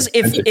how it is.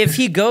 If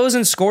he goes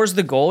and scores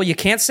the goal, you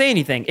can't say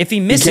anything. If he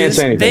misses,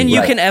 then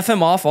you can F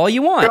him off all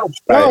you want.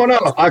 No.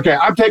 Okay,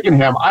 I'm taking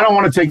him. I don't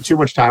want to take too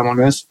much time on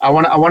this. I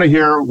want to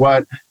hear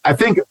what I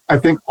think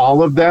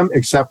all of them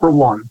except for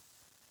one.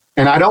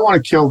 And I don't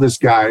want to kill this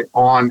guy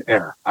on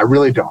air. I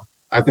really don't.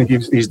 I think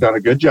he's done a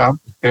good job.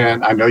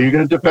 And I know you're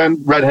going to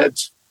defend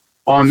redheads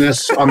on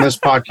this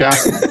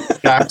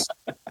podcast, Dax.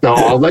 So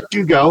I'll let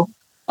you go.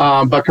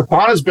 But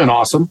Campana's been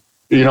awesome.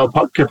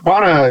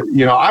 Campana,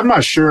 I'm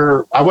not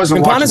sure. I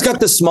wasn't Campana's got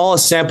the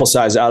smallest sample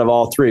size out of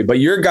all three, but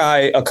your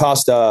guy,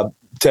 Acosta,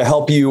 to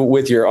help you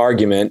with your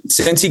argument,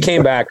 since he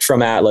came back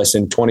from Atlas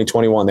in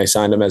 2021, they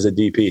signed him as a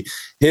DP.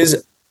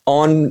 His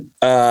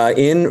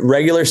in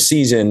regular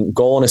season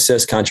goal and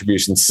assist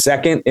contribution,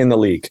 second in the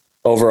league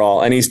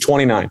overall, and he's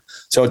 29.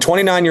 So a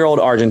 29-year-old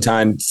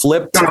Argentine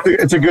flipped.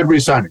 It's a good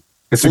re-signing.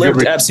 Flipped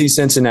FC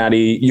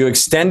Cincinnati. You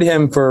extend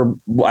him for,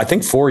 I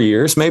think, 4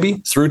 years,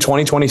 maybe through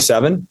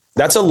 2027.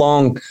 That's a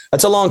long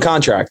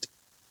contract.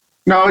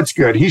 No, it's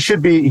good. He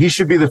should be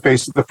the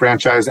face of the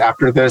franchise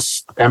after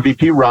this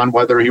MVP run,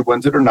 whether he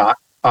wins it or not.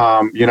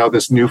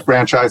 This new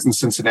franchise in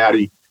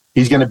Cincinnati,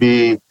 he's going to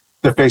be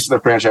the face of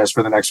the franchise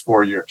for the next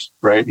 4 years,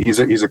 right? He's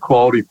a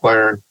quality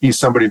player. He's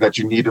somebody that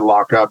you need to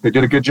lock up. They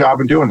did a good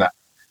job in doing that.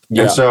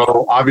 Yeah. And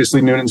so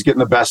obviously Noonan's getting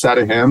the best out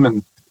of him,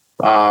 and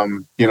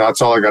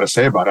that's all I got to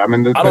say about it. I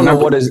mean, I don't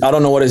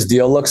know what his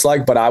deal looks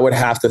like, but I would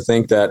have to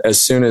think that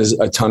as soon as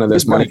a ton of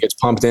this money gets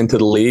pumped into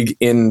the league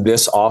in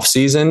this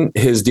offseason,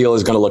 his deal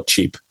is going to look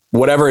cheap.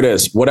 Whatever it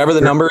is, whatever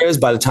the number is,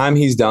 by the time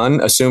he's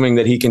done, assuming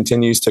that he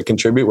continues to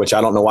contribute, which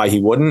I don't know why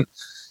he wouldn't,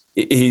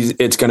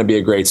 it's going to be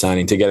a great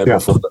signing to get it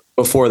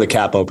before the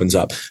cap opens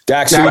up.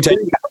 Dax,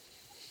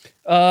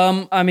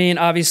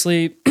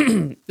 obviously,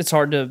 it's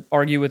hard to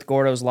argue with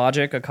Gordo's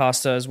logic.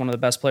 Acosta is one of the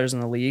best players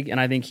in the league, and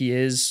I think he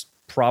is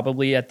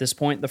probably at this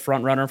point the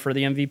front runner for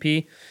the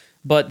MVP.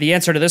 But the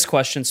answer to this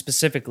question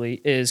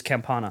specifically is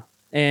Campana.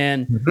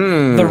 And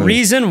the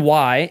reason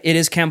why it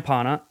is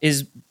Campana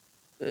is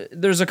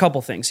there's a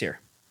couple things here.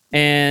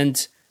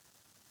 And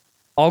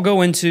I'll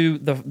go into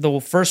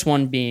the first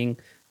one being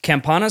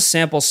Campana's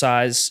sample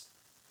size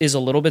is a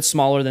little bit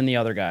smaller than the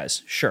other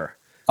guys. Sure.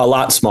 A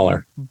lot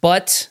smaller.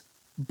 But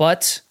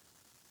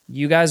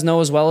you guys know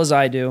as well as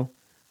I do,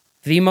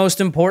 the most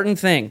important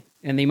thing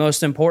and the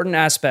most important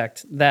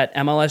aspect that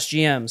MLS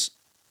GMs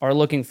are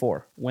looking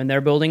for when they're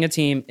building a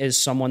team is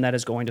someone that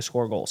is going to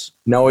score goals.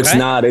 No, it's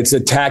not. It's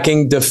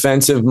attacking,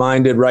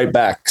 defensive-minded right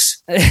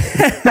backs.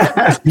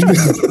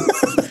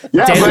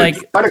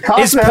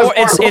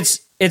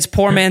 It's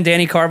poor man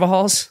Danny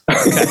Carvajal's.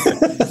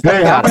 Okay.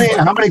 Hey,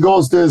 how many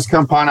goals does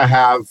Campana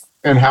have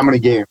in how many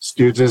games?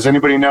 Dude, does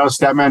anybody know?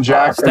 Statman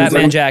Jack?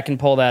 Statman Jack can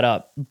pull that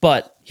up.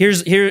 But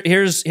here's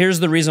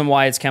the reason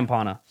why it's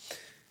Campana.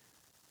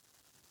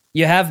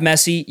 You have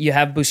Messi, you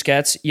have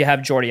Busquets, you have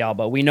Jordi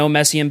Alba. We know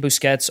Messi and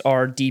Busquets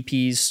are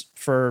DPs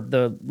for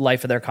the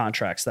life of their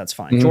contracts. That's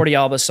fine. Mm-hmm. Jordi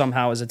Alba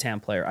somehow is a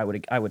TAM player,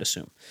 I would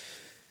assume.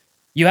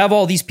 You have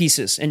all these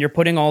pieces, and you're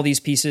putting all these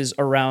pieces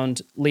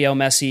around Leo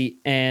Messi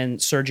and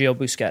Sergio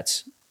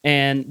Busquets.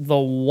 And the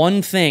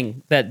one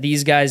thing that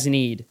these guys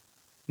need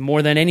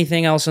more than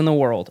anything else in the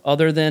world,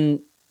 other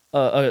than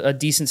a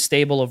decent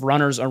stable of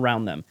runners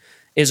around them,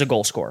 is a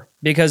goal scorer.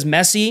 Because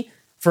Messi,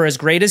 for as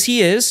great as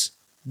he is,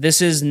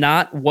 this is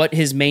not what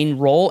his main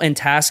role and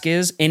task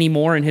is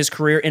anymore in his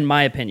career, in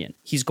my opinion.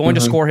 He's going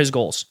to score his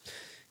goals.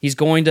 He's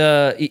going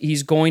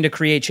to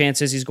create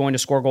chances. He's going to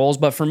score goals.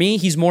 But for me,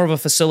 he's more of a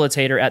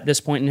facilitator at this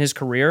point in his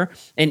career.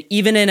 And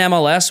even in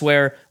MLS,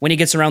 where when he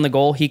gets around the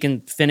goal, he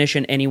can finish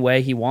in any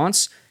way he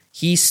wants,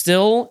 he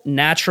still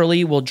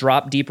naturally will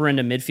drop deeper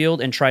into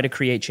midfield and try to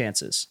create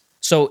chances.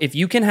 So if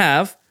you can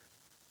have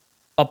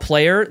a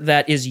player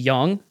that is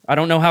young, I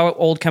don't know how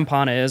old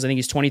Campana is. I think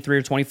he's 23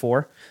 or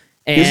 24.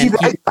 And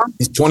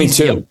he's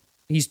 22.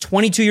 He's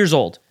 22 years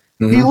old.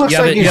 Mm-hmm. He looks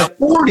like he's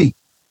 40.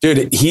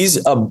 Dude, he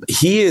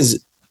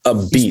is a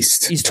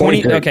beast. He's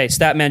 20. Okay,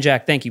 Statman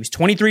Jack, thank you. He's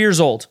 23 years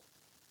old.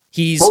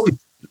 He's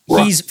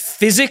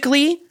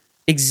physically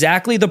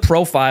exactly the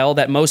profile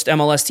that most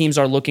MLS teams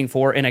are looking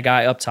for in a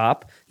guy up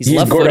top. He's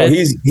left-footed. Gordo,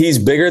 he's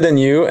bigger than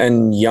you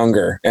and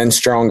younger and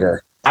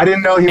stronger. I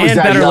didn't know he was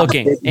that better young.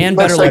 looking. And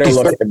better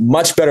looking.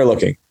 Much better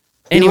looking.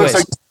 Anyways, he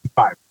looks like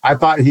 5. I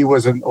thought he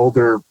was an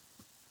older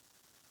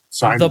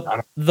signing.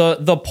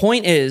 The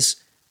point is,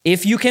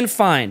 if you can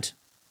find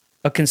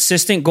a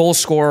consistent goal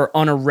scorer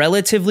on a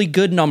relatively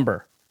good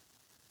number,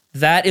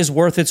 that is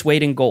worth its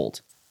weight in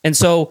gold. And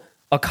so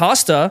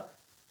Acosta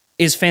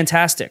is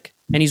fantastic,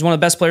 and he's one of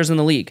the best players in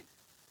the league.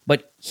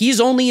 But he's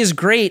only as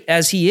great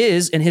as he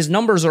is, and his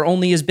numbers are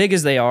only as big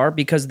as they are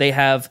because they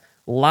have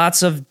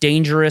lots of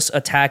dangerous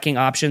attacking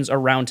options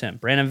around him.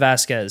 Brandon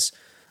Vasquez,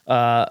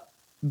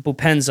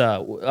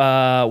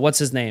 Bupenza. What's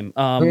his name?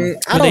 I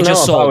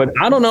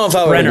don't know if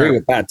I would agree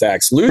with that,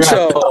 Dax.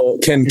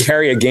 Lucho can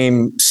carry a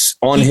game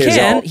on his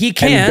own. He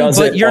can,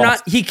 but you're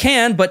not. He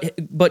can,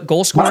 but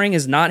goal scoring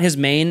is not his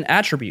main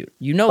attribute.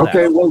 You know that.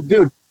 Okay, well,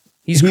 dude,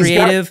 he's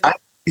creative.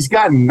 He's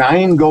got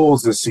 9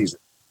 goals this season.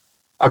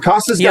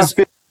 Acosta's got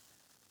 50.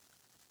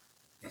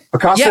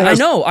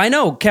 I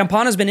know.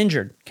 Campana's been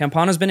injured.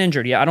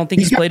 Yeah, I don't think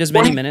he's played as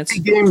many minutes.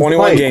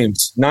 21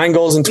 games. 9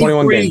 goals in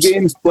 21 games.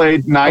 Games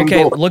played, 9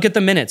 goals. Okay, look at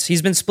the minutes.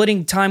 He's been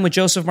splitting time with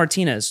Joseph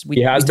Martinez.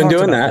 He has been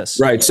doing that.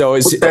 Right. So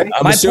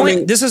I'm assuming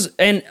point, this is,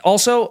 and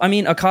also, I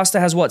mean, Acosta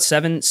has what,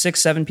 7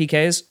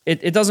 PKs?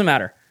 It doesn't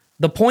matter.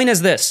 The point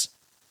is this.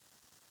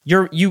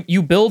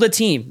 You build a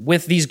team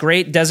with these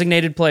great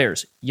designated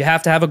players. You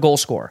have to have a goal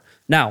scorer.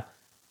 Now,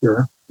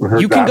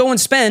 you can go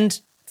and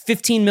spend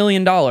 $15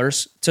 million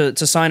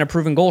to sign a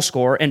proven goal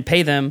scorer and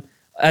pay them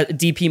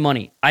DP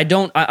money.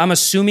 I'm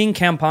assuming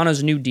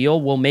Campana's new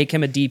deal will make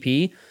him a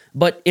DP,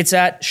 but it's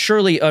at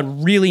surely a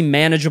really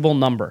manageable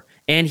number.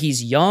 And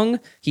he's young,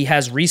 he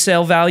has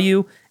resale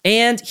value,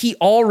 and he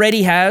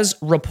already has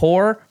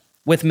rapport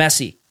with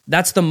Messi.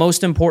 That's the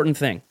most important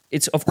thing.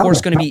 It's of course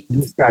going to be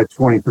this guy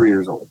 23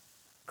 years old.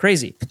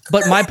 Crazy.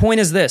 But my point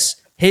is this.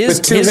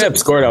 With 2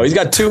 hips, Gordo. He's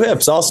got 2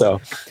 hips also.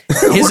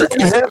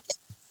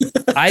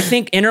 I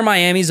think Inter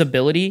Miami's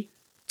ability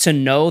to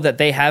know that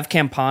they have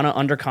Campana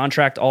under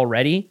contract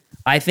already,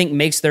 I think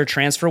makes their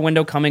transfer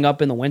window coming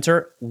up in the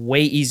winter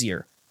way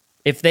easier.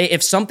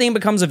 If something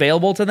becomes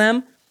available to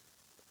them,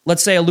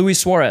 let's say a Luis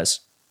Suarez,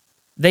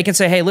 they can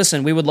say, hey,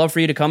 listen, we would love for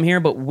you to come here,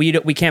 but we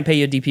can't pay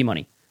you DP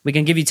money. We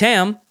can give you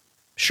TAM,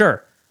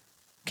 sure.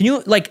 Can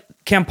you,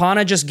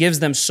 Campana just gives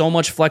them so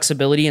much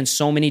flexibility and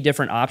so many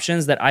different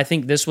options that I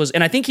think this was,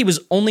 and I think he was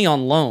only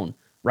on loan,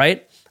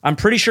 right? I'm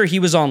pretty sure he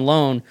was on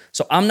loan,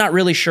 so I'm not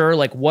really sure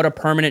what a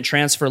permanent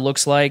transfer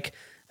looks like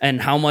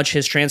and how much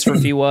his transfer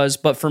fee was.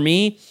 But for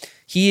me,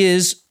 he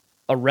is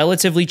a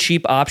relatively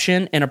cheap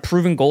option and a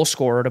proven goal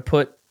scorer to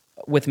put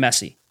with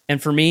Messi.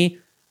 And for me,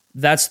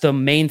 that's the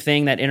main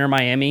thing that Inter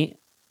Miami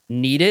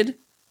needed.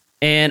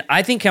 And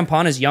I think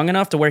Campana is young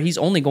enough to where he's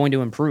only going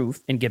to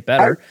improve and get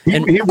better.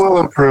 He will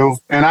improve,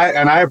 and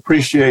I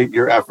appreciate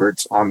your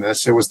efforts on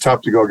this. It was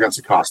tough to go against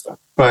Acosta,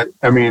 but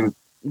I mean.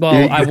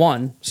 Well, I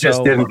won,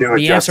 so didn't do it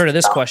the answer to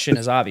this question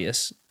is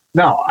obvious.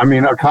 No, I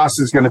mean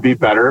Acosta's going to be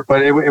better,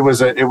 but it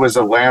was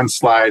a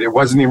landslide. It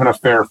wasn't even a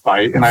fair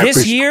fight. And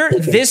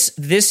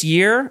this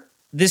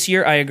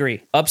year, I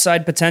agree.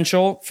 Upside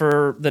potential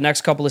for the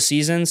next couple of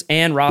seasons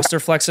and roster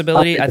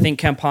flexibility. I think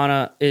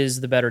Campana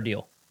is the better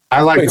deal.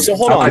 I like. Wait, so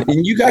hold on,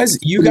 and you guys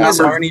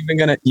aren't even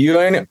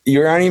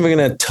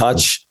gonna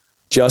touch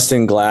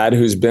Justin Glad,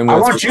 who's been with I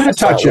want you to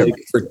touch him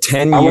for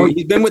 10 years.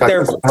 He's been with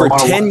there for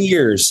 10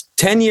 years.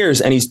 10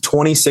 years, and he's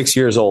 26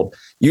 years old.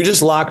 You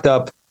just locked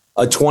up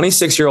a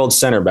 26-year-old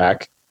center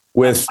back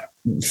with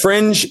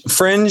fringe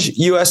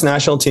U.S.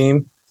 national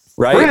team,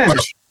 right?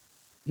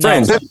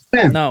 Fringe.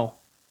 No.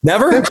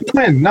 Never?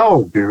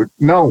 No, dude.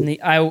 No.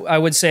 I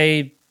would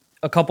say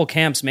a couple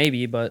camps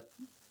maybe, but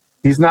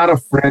he's not a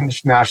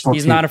fringe national team.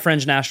 He's not a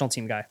fringe national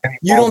team guy.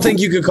 You don't think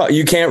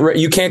you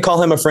can't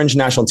call him a fringe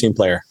national team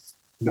player?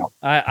 No.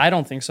 I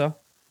don't think so.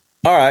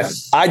 All right.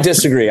 I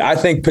disagree. I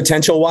think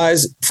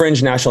potential-wise,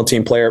 fringe national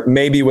team player,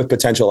 maybe with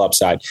potential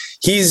upside.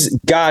 He's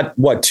got,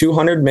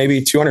 200,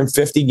 maybe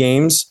 250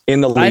 games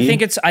in the league? I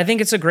think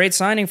it's a great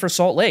signing for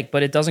Salt Lake,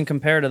 but it doesn't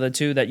compare to the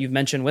 2 that you've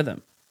mentioned with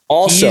him.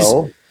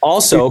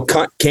 Also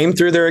came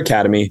through their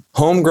academy,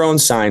 homegrown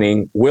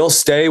signing, will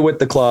stay with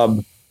the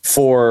club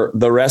for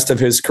the rest of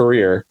his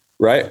career,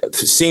 right?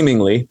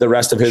 Seemingly the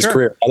rest of his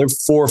career, another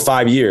 4 or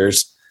 5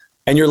 years.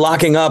 And you're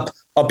locking up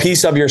a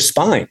piece of your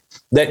spine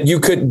that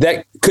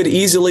could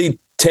easily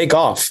take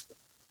off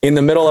in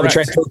the middle of a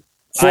transfer.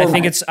 I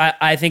think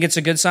it's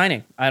a good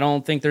signing. I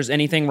don't think there's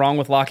anything wrong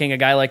with locking a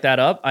guy like that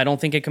up. I don't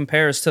think it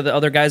compares to the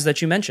other guys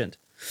that you mentioned.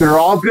 They're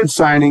all good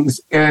signings,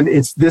 and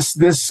it's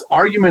this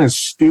argument is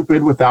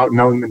stupid without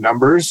knowing the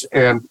numbers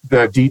and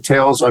the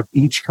details of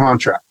each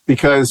contract.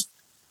 Because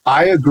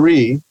I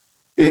agree,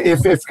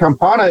 if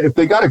Campana, if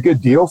they got a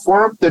good deal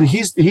for him, then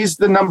he's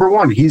the number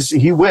one.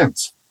 He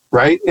wins,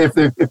 right? If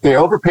they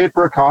overpaid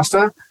for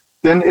Acosta,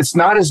 then it's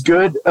not as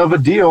good of a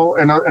deal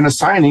and a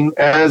signing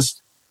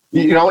as,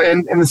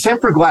 and the same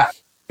for Glad.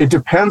 It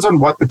depends on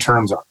what the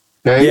terms are.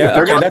 Okay?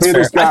 Yeah, that's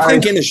fair. I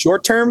think in the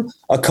short term,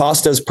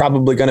 Acosta is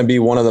probably going to be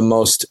one of the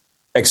most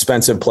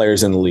expensive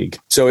players in the league.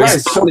 So in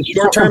the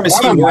short term,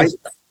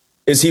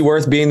 is he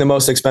worth being the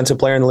most expensive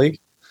player in the league?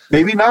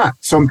 Maybe not.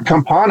 So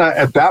Campana,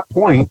 at that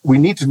point, we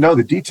need to know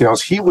the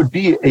details. He would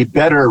be a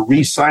better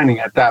re-signing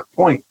at that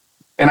point.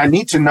 And I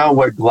need to know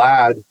what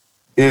Glad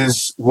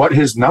is, what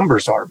his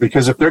numbers are,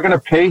 because if they're going to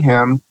pay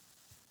him,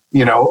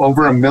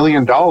 over $1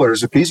 million,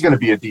 if he's going to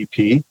be a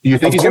DP, do you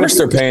think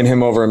they're paying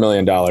him over $1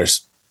 million?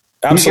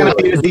 Absolutely. He's going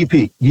to be a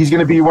DP. He's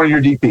going to be one of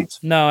your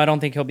DPs. No, I don't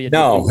think he'll be a DP.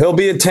 No, he'll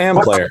be a TAM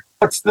player.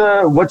 What's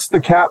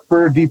the cap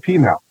for DP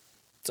now?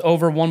 It's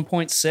over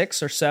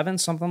 1.6 or 7,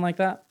 something like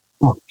that.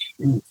 Oh,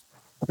 geez.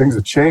 Things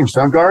have changed,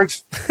 huh,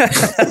 Gargs?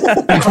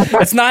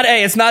 It's not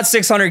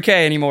 600K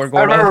anymore,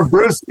 Gordo. I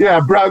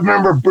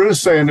remember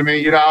Bruce saying to me,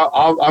 you know,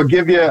 I'll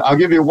give you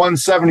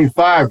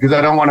 175 because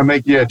I don't want to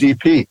make you a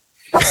DP.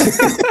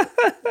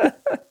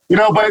 You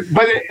know, but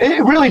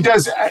it really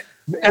does.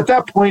 At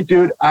that point,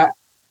 dude,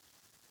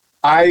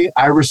 I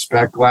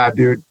respect Glad,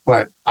 dude,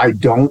 but I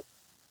don't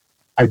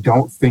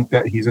think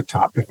that he's a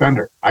top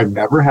defender. I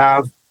never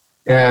have,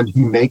 and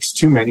he makes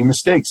too many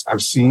mistakes.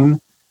 I've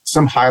seen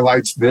some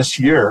highlights this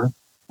year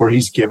where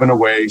he's given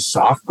away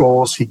soft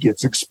goals, he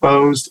gets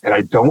exposed, and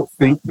I don't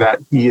think that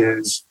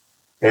he's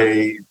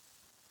a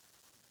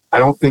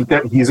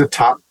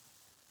top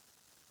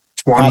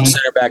 20 top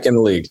center back in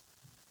the league.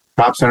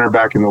 Top center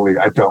back in the league.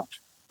 I don't.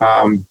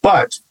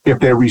 But if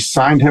they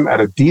re-signed him at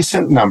a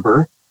decent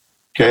number,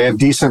 okay, and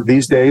decent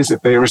these days,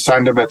 if they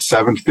re-signed him at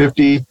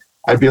 750,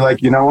 I'd be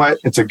like, you know what?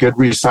 It's a good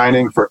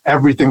re-signing for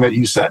everything that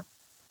you said.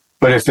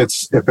 But if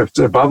it's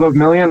above $1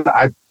 million,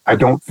 I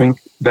don't think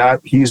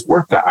that he's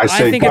worth that.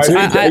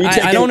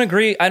 I don't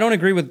agree. I don't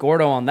agree with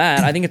Gordo on that.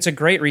 I think it's a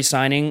great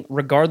re-signing,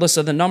 regardless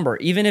of the number.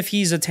 Even if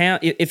he's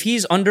if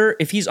he's under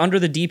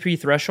the DP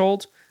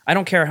threshold, I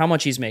don't care how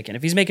much he's making.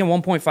 If he's making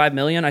 1.5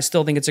 million, I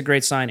still think it's a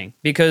great signing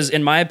because,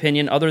 in my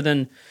opinion, other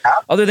than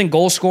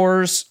goal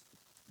scorers,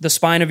 the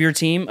spine of your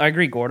team, I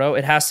agree, Gordo.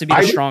 It has to be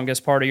the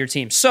strongest part of your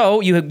team.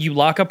 So you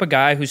lock up a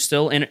guy who's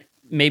still in.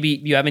 Maybe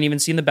you haven't even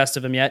seen the best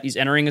of him yet. He's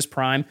entering his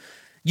prime.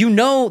 You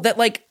know that,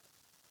 like,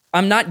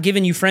 I'm not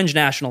giving you fringe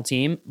national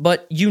team,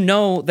 but you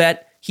know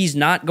that he's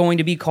not going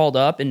to be called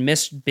up and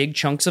miss big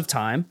chunks of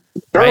time.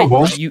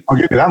 Durable. Right? I'll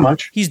give you that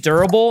much. He's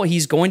durable.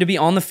 He's going to be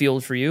on the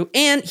field for you,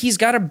 and he's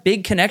got a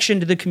big connection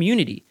to the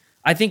community.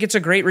 I think it's a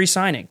great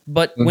re-signing.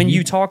 But when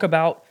you talk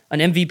about an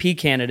MVP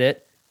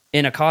candidate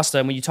in Acosta,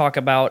 and when you talk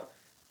about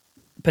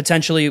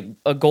potentially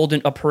a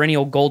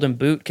perennial golden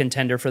boot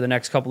contender for the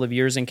next couple of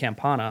years in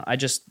Campana,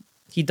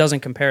 he doesn't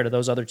compare to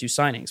those other two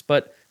signings.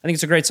 But I think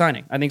it's a great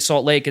signing. I think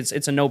Salt Lake,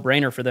 it's a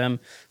no-brainer for them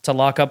to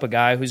lock up a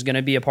guy who's going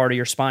to be a part of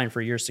your spine for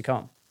years to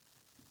come.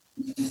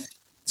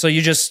 So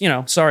you just,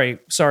 sorry,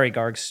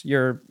 Gargs,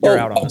 you're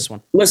out on this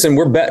one. Listen,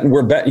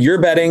 you're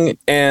betting,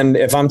 and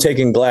if I'm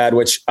taking Glad,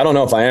 which I don't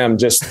know if I am,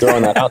 just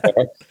throwing that out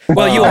there.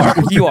 Well, you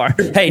are.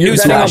 Hey,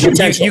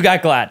 newsflash, you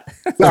got Glad.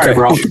 Sorry,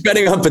 bro. You're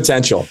betting on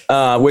potential,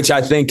 which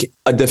I think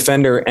a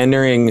defender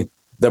entering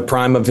the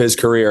prime of his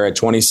career at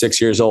 26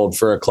 years old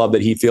for a club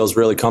that he feels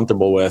really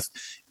comfortable with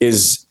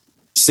is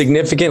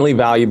significantly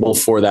valuable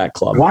for that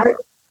club.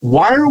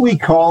 Why are we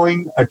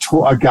calling a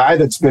guy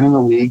that's been in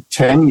the league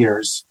 10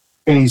 years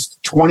and he's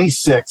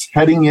 26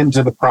 heading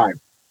into the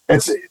prime?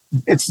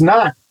 It's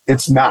not.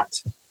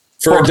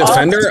 For a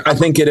defender, I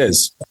think it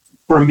is.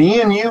 For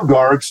me and you,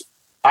 Gargs,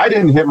 I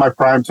didn't hit my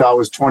prime till I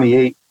was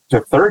 28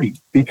 to 30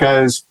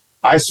 because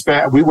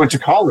we went to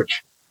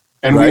college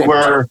and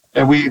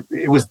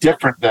it was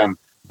different then.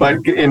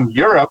 But in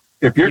Europe,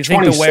 if you're 26...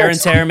 You think the wear and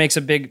tear makes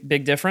a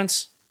big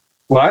difference?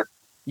 What?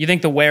 You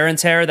think the wear and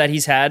tear that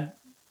he's had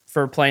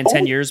for playing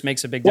 10 years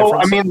makes a big difference?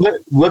 Well, I mean,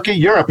 look at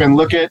Europe and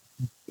look at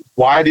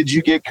why did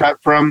you get cut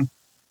from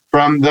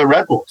the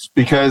Red Bulls?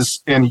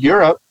 Because in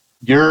Europe,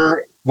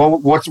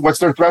 what's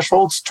their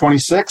thresholds?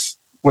 26?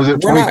 Was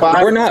it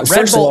 25? We're not.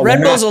 Red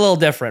Bull's a little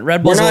different.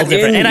 Red Bull's a little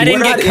different. And I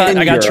didn't get cut.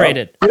 I got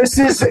traded. This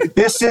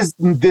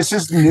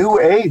is new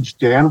age,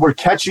 Dan. We're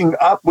catching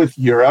up with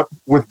Europe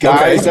with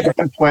guys that have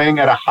been playing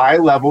at a high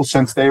level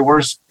since they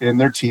were in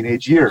their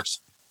teenage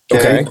years.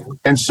 Okay.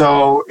 And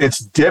so it's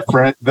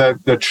different.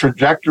 The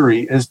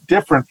trajectory is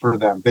different for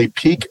them. They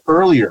peak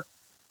earlier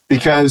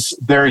because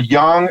they're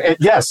young.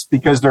 Yes,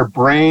 because their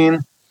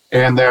brain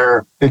and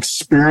their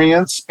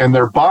experience and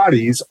their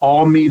bodies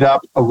all meet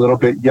up a little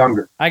bit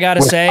younger. I got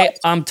to say,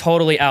 I'm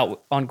totally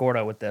out on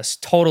Gordo with this.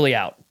 Totally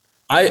out.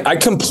 I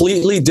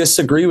completely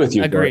disagree with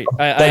you. Agree.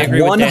 I agree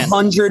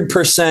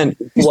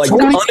 100%, like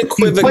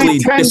unequivocally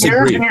disagree.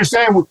 Years and you're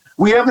saying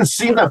we haven't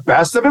seen the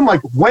best of him?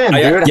 Like when,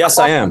 dude? Yes,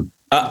 I am.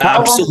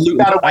 Absolutely.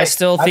 I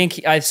still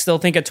think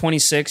at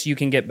 26 you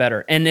can get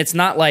better. And it's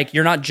not like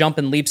you're not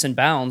jumping leaps and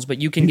bounds,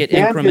 but you can get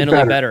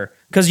incrementally better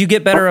because you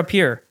get better up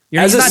here.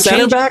 As a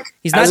center back,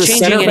 he's not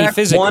changing any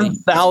physically.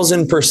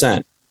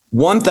 1,000%.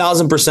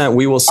 1,000%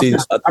 we will see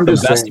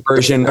the best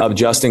version of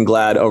Justin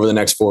Glad over the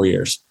next 4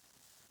 years.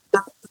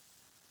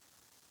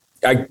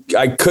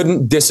 I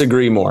couldn't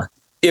disagree more.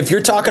 If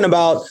you're talking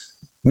about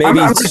maybe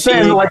I'm just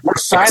saying, like, we're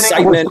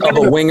excitement of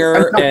a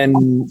winger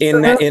and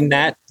in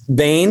that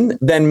vein,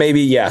 then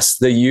maybe yes,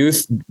 the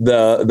youth,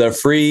 the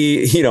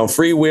free,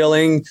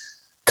 freewheeling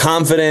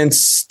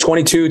confidence,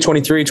 22,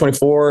 23,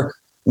 24,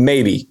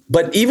 maybe.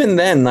 But even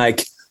then,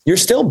 like, you're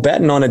still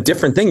betting on a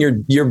different thing.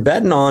 You're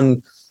betting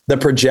on the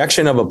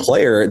projection of a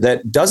player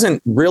that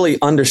doesn't really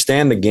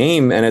understand the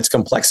game and its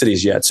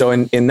complexities yet. So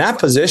in that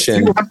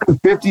position,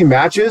 250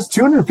 matches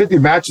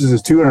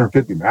is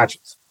 250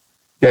 matches.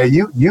 Yeah,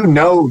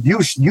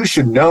 you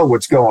should know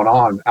what's going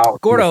on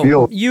out Gordo, in the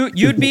field.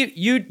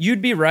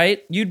 You'd be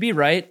right. You'd be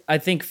right. I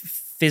think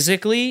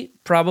physically,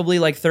 probably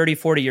like 30,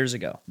 40 years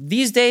ago.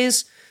 These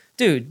days,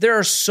 dude, there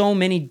are so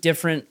many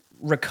different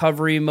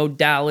recovery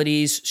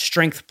modalities,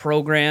 strength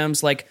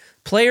programs. Like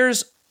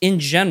players in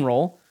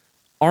general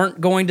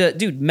aren't going to,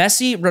 dude,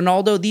 Messi,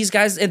 Ronaldo, these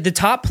guys, the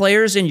top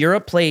players in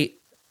Europe play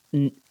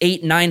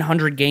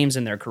 800-900 games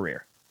in their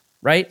career,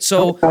 right?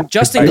 So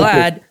Justin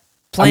Glad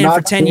playing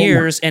for 10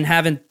 years and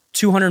having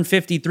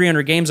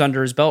 250-300 games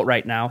under his belt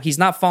right now, he's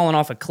not falling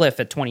off a cliff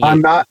at 28.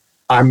 I'm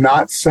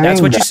not saying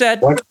that's what you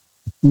said.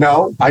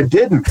 No, I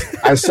didn't.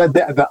 I said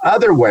that the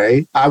other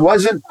way. I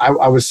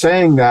was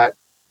saying that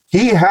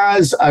he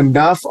has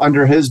enough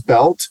under his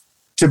belt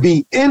to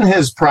be in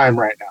his prime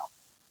right now.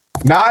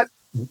 Not,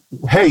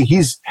 hey,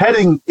 he's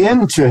heading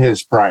into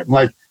his prime.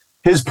 Like,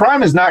 his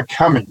prime is not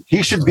coming.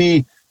 He should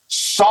be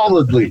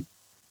solidly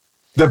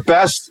the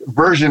best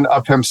version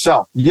of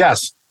himself.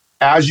 Yes,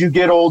 as you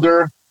get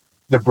older,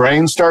 the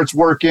brain starts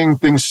working,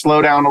 things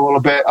slow down a little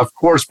bit, of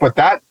course, but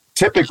that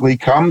typically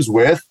comes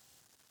with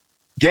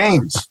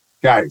games,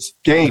 guys,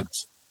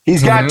 games.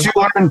 He's got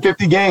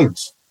 250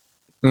 games.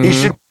 He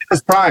should be in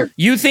his prime.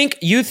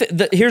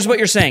 Here's what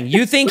you're saying.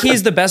 You think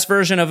he's the best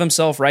version of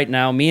himself right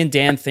now. Me and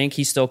Dan think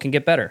he still can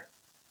get better.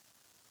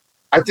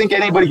 I think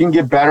anybody can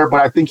get better,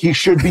 but I think he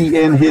should be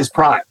in his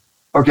prime.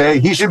 Okay,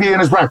 he should be in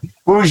his prime.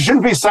 We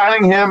shouldn't be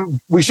signing him.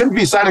 We shouldn't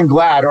be signing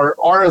Glad, or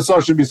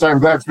RSL should be signing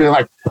Glad to be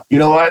like, you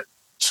know what?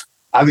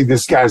 I think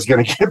this guy's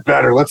going to get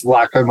better. Let's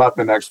lock him up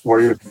the next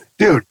 4 years.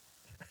 Dude,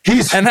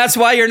 and that's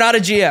why you're not a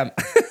GM.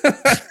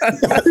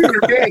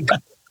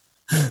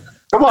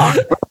 Come on.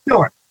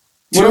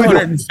 What are we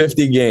doing?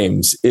 250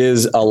 games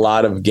is a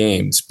lot of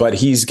games, but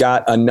he's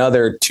got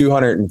another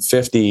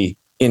 250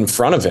 in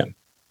front of him.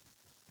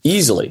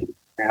 Easily.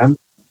 Man.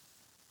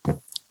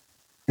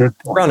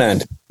 Front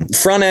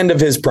end of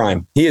his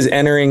prime. He is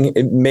entering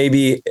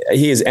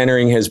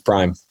his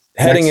prime.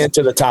 Heading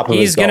into the top of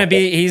he's going to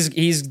be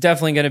he's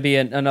definitely going to be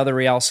another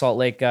Real Salt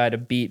Lake guy to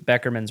beat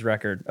Beckerman's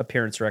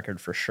appearance record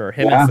for sure.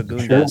 Him and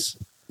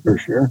Fagundes. For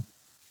sure.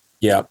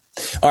 Yeah.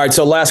 All right,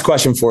 so last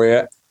question for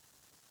you.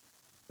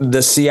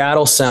 The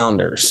Seattle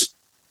Sounders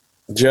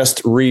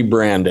just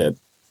rebranded.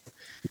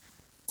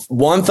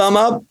 1 thumb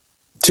up,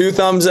 2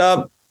 thumbs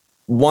up,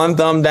 1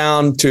 thumb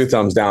down, 2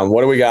 thumbs down.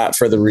 What do we got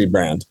for the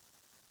rebrand?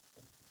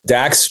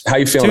 Dax, how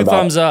you feeling about it? 2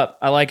 thumbs up.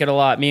 I like it a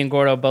lot. Me and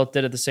Gordo both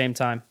did at the same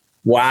time.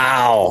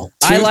 Wow.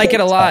 I like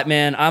it a lot,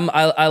 man.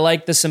 I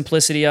like the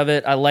simplicity of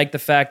it. I like the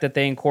fact that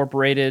they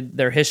incorporated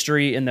their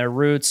history and their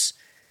roots.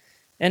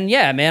 And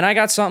yeah, man, I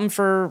got something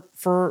for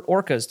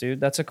orcas, dude.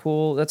 That's a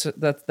cool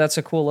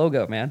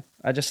logo, man.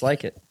 I just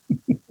like it.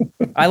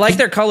 I like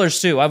their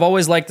colors too. I've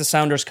always liked the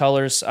Sounders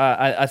colors.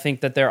 I think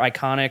that they're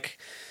iconic.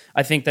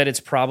 I think that it's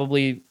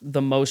probably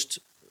the most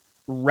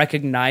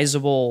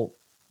recognizable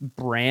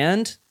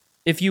brand,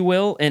 if you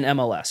will, in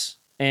MLS.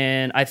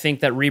 And I think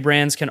that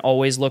rebrands can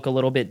always look a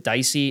little bit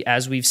dicey,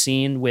 as we've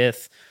seen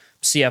with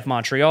CF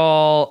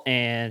Montreal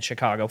and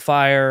Chicago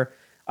Fire.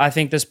 I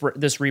think this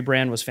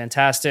rebrand was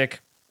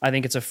fantastic. I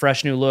think it's a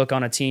fresh new look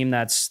on a team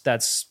that's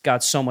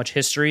got so much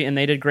history, and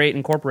they did great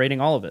incorporating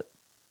all of it.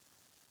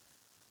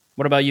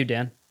 What about you,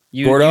 Dan?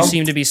 You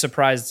seem to be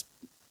surprised.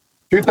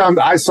 2 thumbs.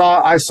 I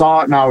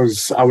saw it, and I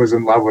was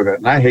in love with it.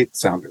 And I hate the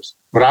Sounders,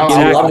 but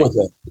I love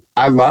it.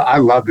 I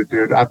loved it,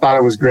 dude. I thought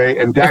it was great.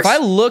 And Dex,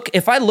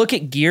 if I look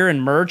at gear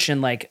and merch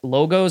and like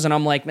logos, and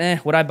I'm like,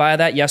 would I buy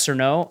that? Yes or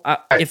no?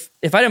 If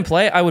I didn't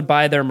play, I would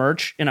buy their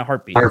merch in a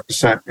heartbeat.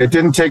 100%. It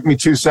didn't take me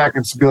 2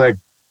 seconds to be like,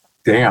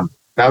 damn,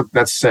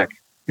 that's sick.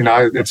 You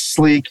know, it's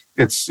sleek.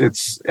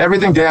 It's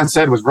everything Dan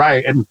said was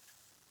right. And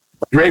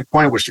great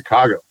point with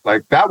Chicago.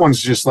 Like, that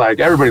one's just like,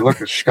 everybody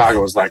looked at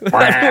Chicago was like,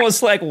 everyone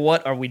was like,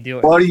 what are we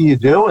doing? What are you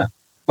doing?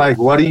 Like,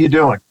 what are you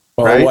doing?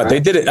 Well, right? What they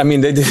did it. I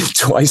mean, they did it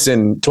twice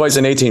in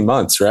 18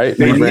 months, right?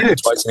 They did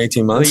it twice in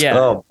 18 months. Yeah.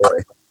 Oh boy.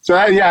 So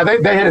they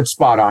hit it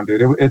spot on,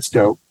 dude. It's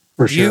dope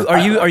for sure.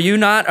 Are you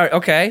not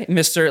okay,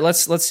 Mister?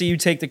 Let's see you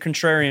take the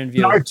contrarian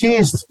view. An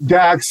artiste,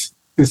 Dax.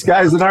 This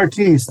guy's an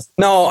artiste.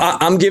 No,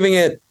 I'm giving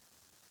it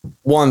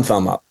 1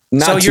 thumb up.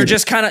 So you're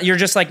just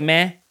like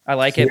meh. I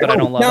like it, but I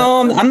don't love it.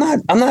 No,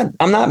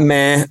 I'm not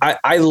meh.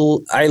 I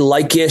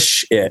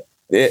like-ish it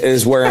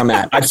is where I'm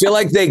at. I feel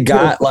like they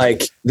got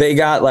like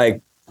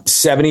 75%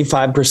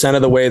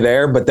 of the way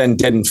there, but then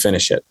didn't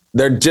finish it.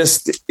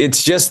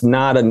 It's just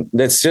not, I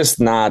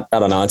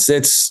don't know.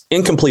 It's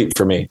incomplete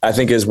for me, I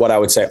think is what I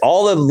would say.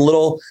 All the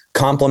little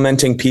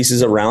complementing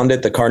pieces around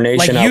it, the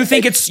carnation. Like you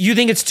think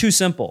it's too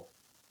simple.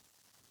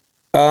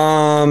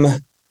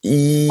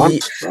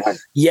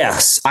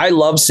 Yes, I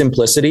love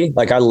simplicity.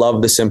 Like, I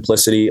love the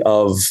simplicity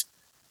of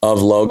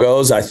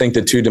logos. I think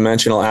the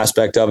 2-dimensional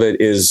aspect of it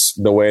is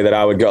the way that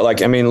I would go.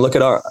 Like, I mean, look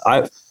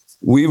at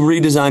we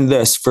redesigned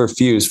this for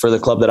Fuse, for the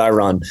club that I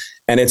run,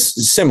 and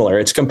it's similar.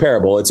 It's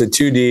comparable. It's a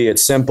 2D.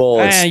 It's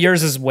simple.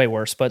 Yours is way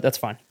worse, but that's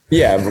fine.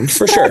 Yeah,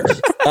 for sure.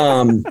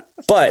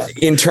 But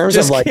in terms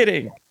of like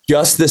kidding.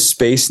 Just the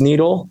Space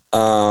Needle,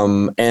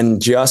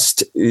 and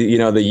just,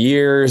 the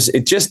years,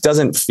 it just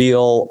doesn't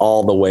feel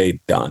all the way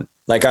done.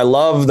 Like, I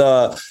love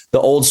the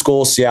old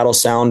school Seattle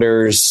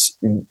Sounders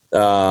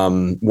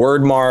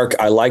word mark.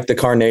 I like the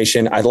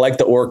carnation. I like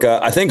the orca.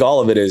 I think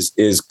all of it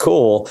is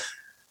cool.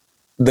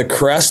 the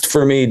crest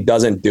for me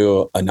doesn't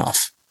do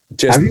enough.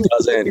 Just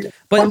doesn't.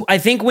 But I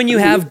think when you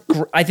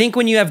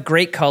have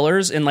great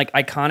colors and like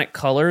iconic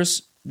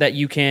colors that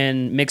you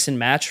can mix and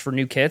match for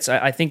new kits,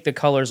 I think the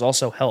colors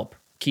also help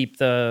keep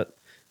the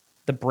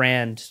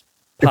brand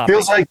popping. It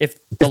feels like if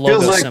the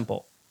logo's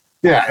simple.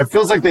 Yeah, it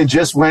feels like they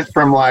just went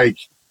from like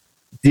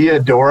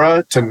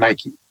Diadora to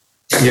Nike.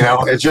 You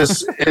know, it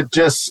just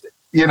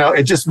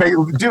makes,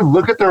 dude,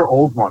 look at their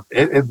old one.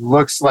 It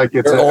looks like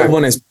it's their old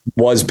one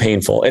was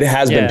painful. It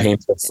has been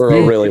painful for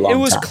a really long time.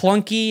 It was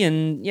clunky,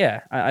 and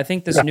I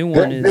think this new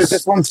one is.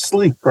 This one's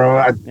sleek, bro.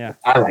 I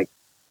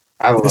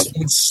love this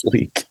one's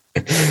sleek.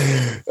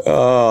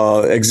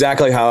 Oh,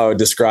 exactly how I would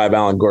describe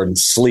Alan Gordon: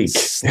 sleek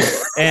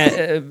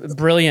and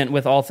brilliant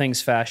with all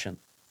things fashion.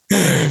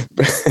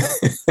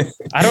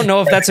 I don't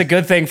know if that's a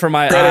good thing for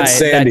my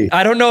eye.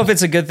 I don't know if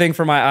it's a good thing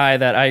for my eye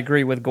that I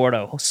agree with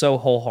Gordo so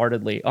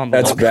wholeheartedly on the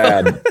That's logo.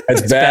 bad.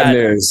 That's bad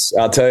news.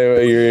 I'll tell you,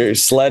 you're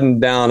sledding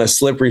down a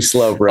slippery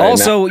slope right now.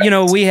 Also,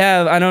 we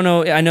have, I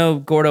know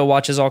Gordo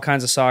watches all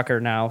kinds of soccer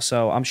now,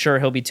 so I'm sure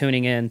he'll be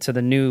tuning in to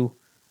the new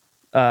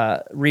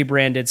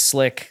rebranded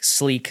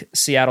sleek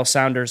Seattle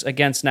Sounders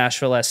against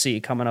Nashville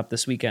SC coming up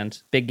this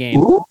weekend. Big game.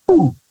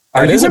 Ooh.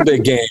 It is a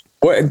big game.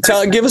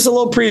 Give us a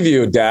little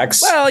preview,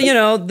 Dax.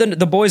 Well,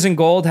 the boys in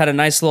gold had a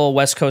nice little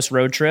West Coast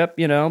road trip,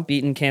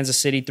 beating Kansas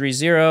City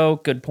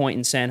 3-0, good point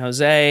in San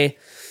Jose.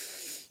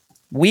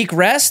 Week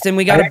rest, and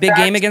we got a big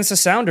game against the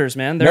Sounders,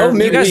 man. No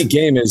midweek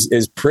game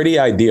is pretty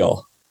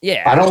ideal.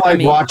 Yeah. I don't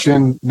like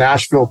watching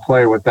Nashville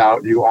play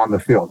without you on the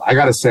field. I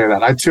got to say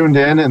that. I tuned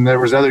in, and there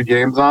was other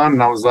games on,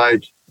 and I was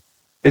like,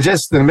 the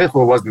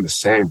midfield wasn't the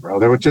same, bro.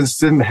 They just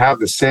didn't have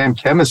the same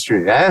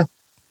chemistry,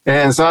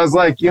 And so I was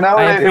like,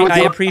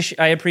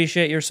 I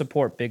appreciate your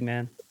support, big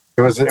man.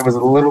 It was a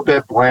little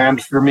bit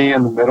bland for me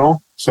in the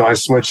middle, so I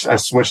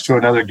switched to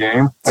another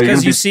game.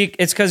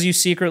 It's because you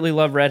secretly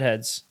love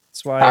redheads.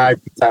 That's why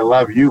I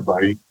love you,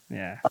 buddy.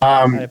 Yeah.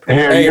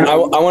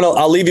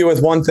 I'll leave you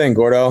with one thing,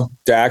 Gordo,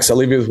 Dax. I'll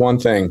leave you with one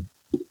thing.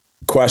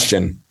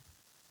 Question: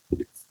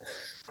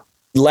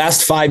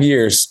 last 5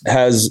 years,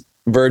 has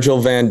Virgil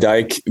van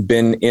Dijk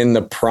been in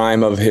the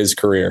prime of his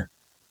career?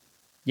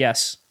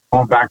 Yes.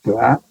 Going back to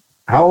that.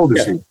 How old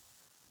is he?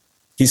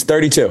 He's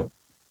 32.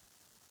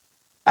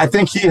 I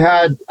think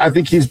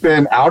he's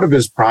been out of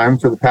his prime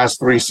for the past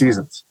 3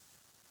 seasons.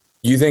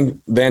 You think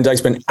Van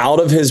Dijk's been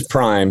out of his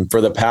prime for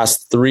the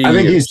past 3 years? I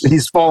think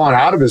he's fallen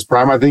out of his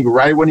prime. I think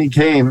right when he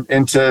came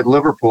into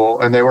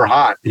Liverpool and they were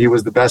hot, he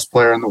was the best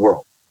player in the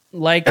world.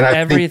 Like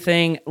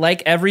everything,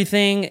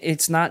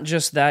 it's not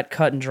just that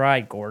cut and dry,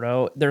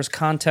 Gordo. There's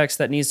context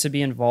that needs to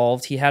be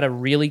involved. He had a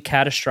really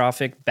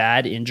catastrophic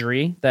bad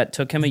injury that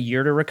took him a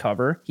year to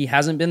recover. He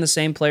hasn't been the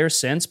same player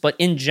since, but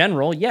in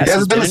general, yes,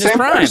 he's been in his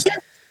prime.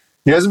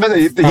 He hasn't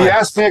been. He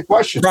asked me a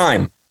question.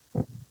 Prime,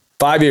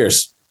 5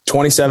 years,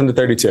 27 to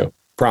 32.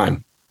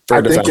 Prime.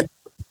 I think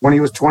when he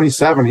was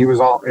 27, he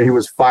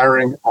was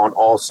firing on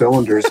all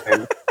cylinders,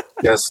 and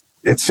yes.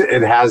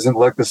 It hasn't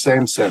looked the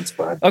same since,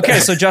 bud. Okay,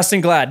 so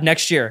Justin Glad,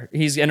 next year,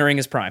 he's entering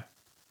his prime.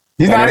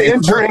 He's not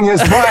entering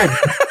his prime.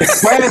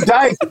 Van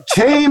Dijk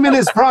came in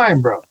his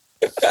prime, bro.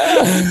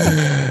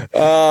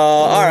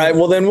 All right,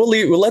 well then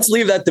let's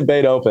leave that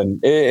debate open.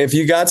 If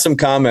you got some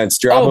comments,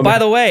 drop them. Oh, by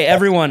the way,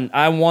 everyone,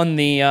 I won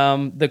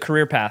the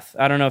career path.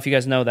 I don't know if you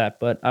guys know that,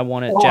 but I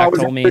won it. Jack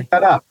told me. Pick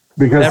that up.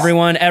 Because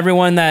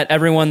everyone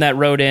that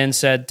wrote in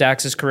said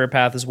Dax's career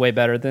path is way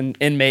better than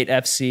Inmate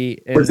FC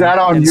in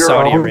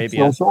Saudi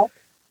Arabia. Social?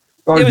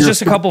 It was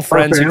just a couple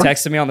friends who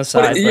texted me on the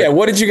side.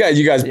 What did you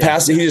guys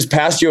pass? He just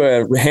passed you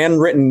a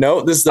handwritten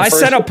note. This is the I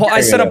sent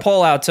a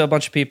poll out to a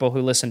bunch of people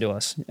who listened to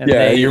us.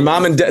 Your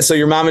mom and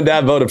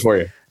dad voted for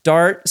you.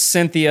 Dart,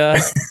 Cynthia,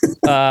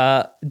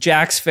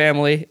 Jack's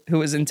family, who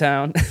was in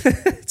town,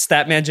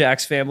 Statman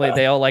Jack's family.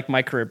 They all like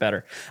my career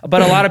better,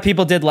 but a lot of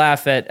people did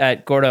laugh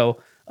at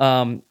Gordo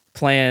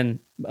playing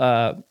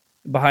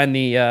behind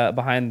the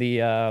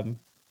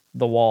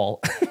wall.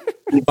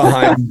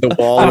 Behind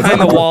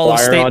the wall of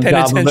state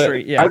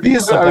penitentiary. Yeah. Are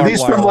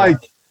these from like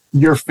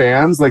your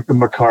fans, like the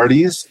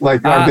McCartys?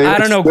 Like, I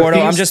don't know,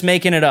 Gordo. I'm just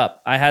making it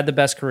up. I had the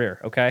best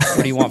career. Okay,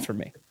 what do you want from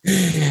me?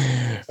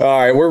 All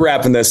right, we're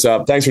wrapping this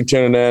up. Thanks for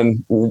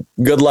tuning in.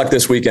 Good luck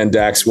this weekend,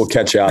 Dax. We'll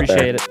catch you out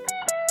there. Appreciate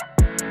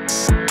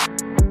it.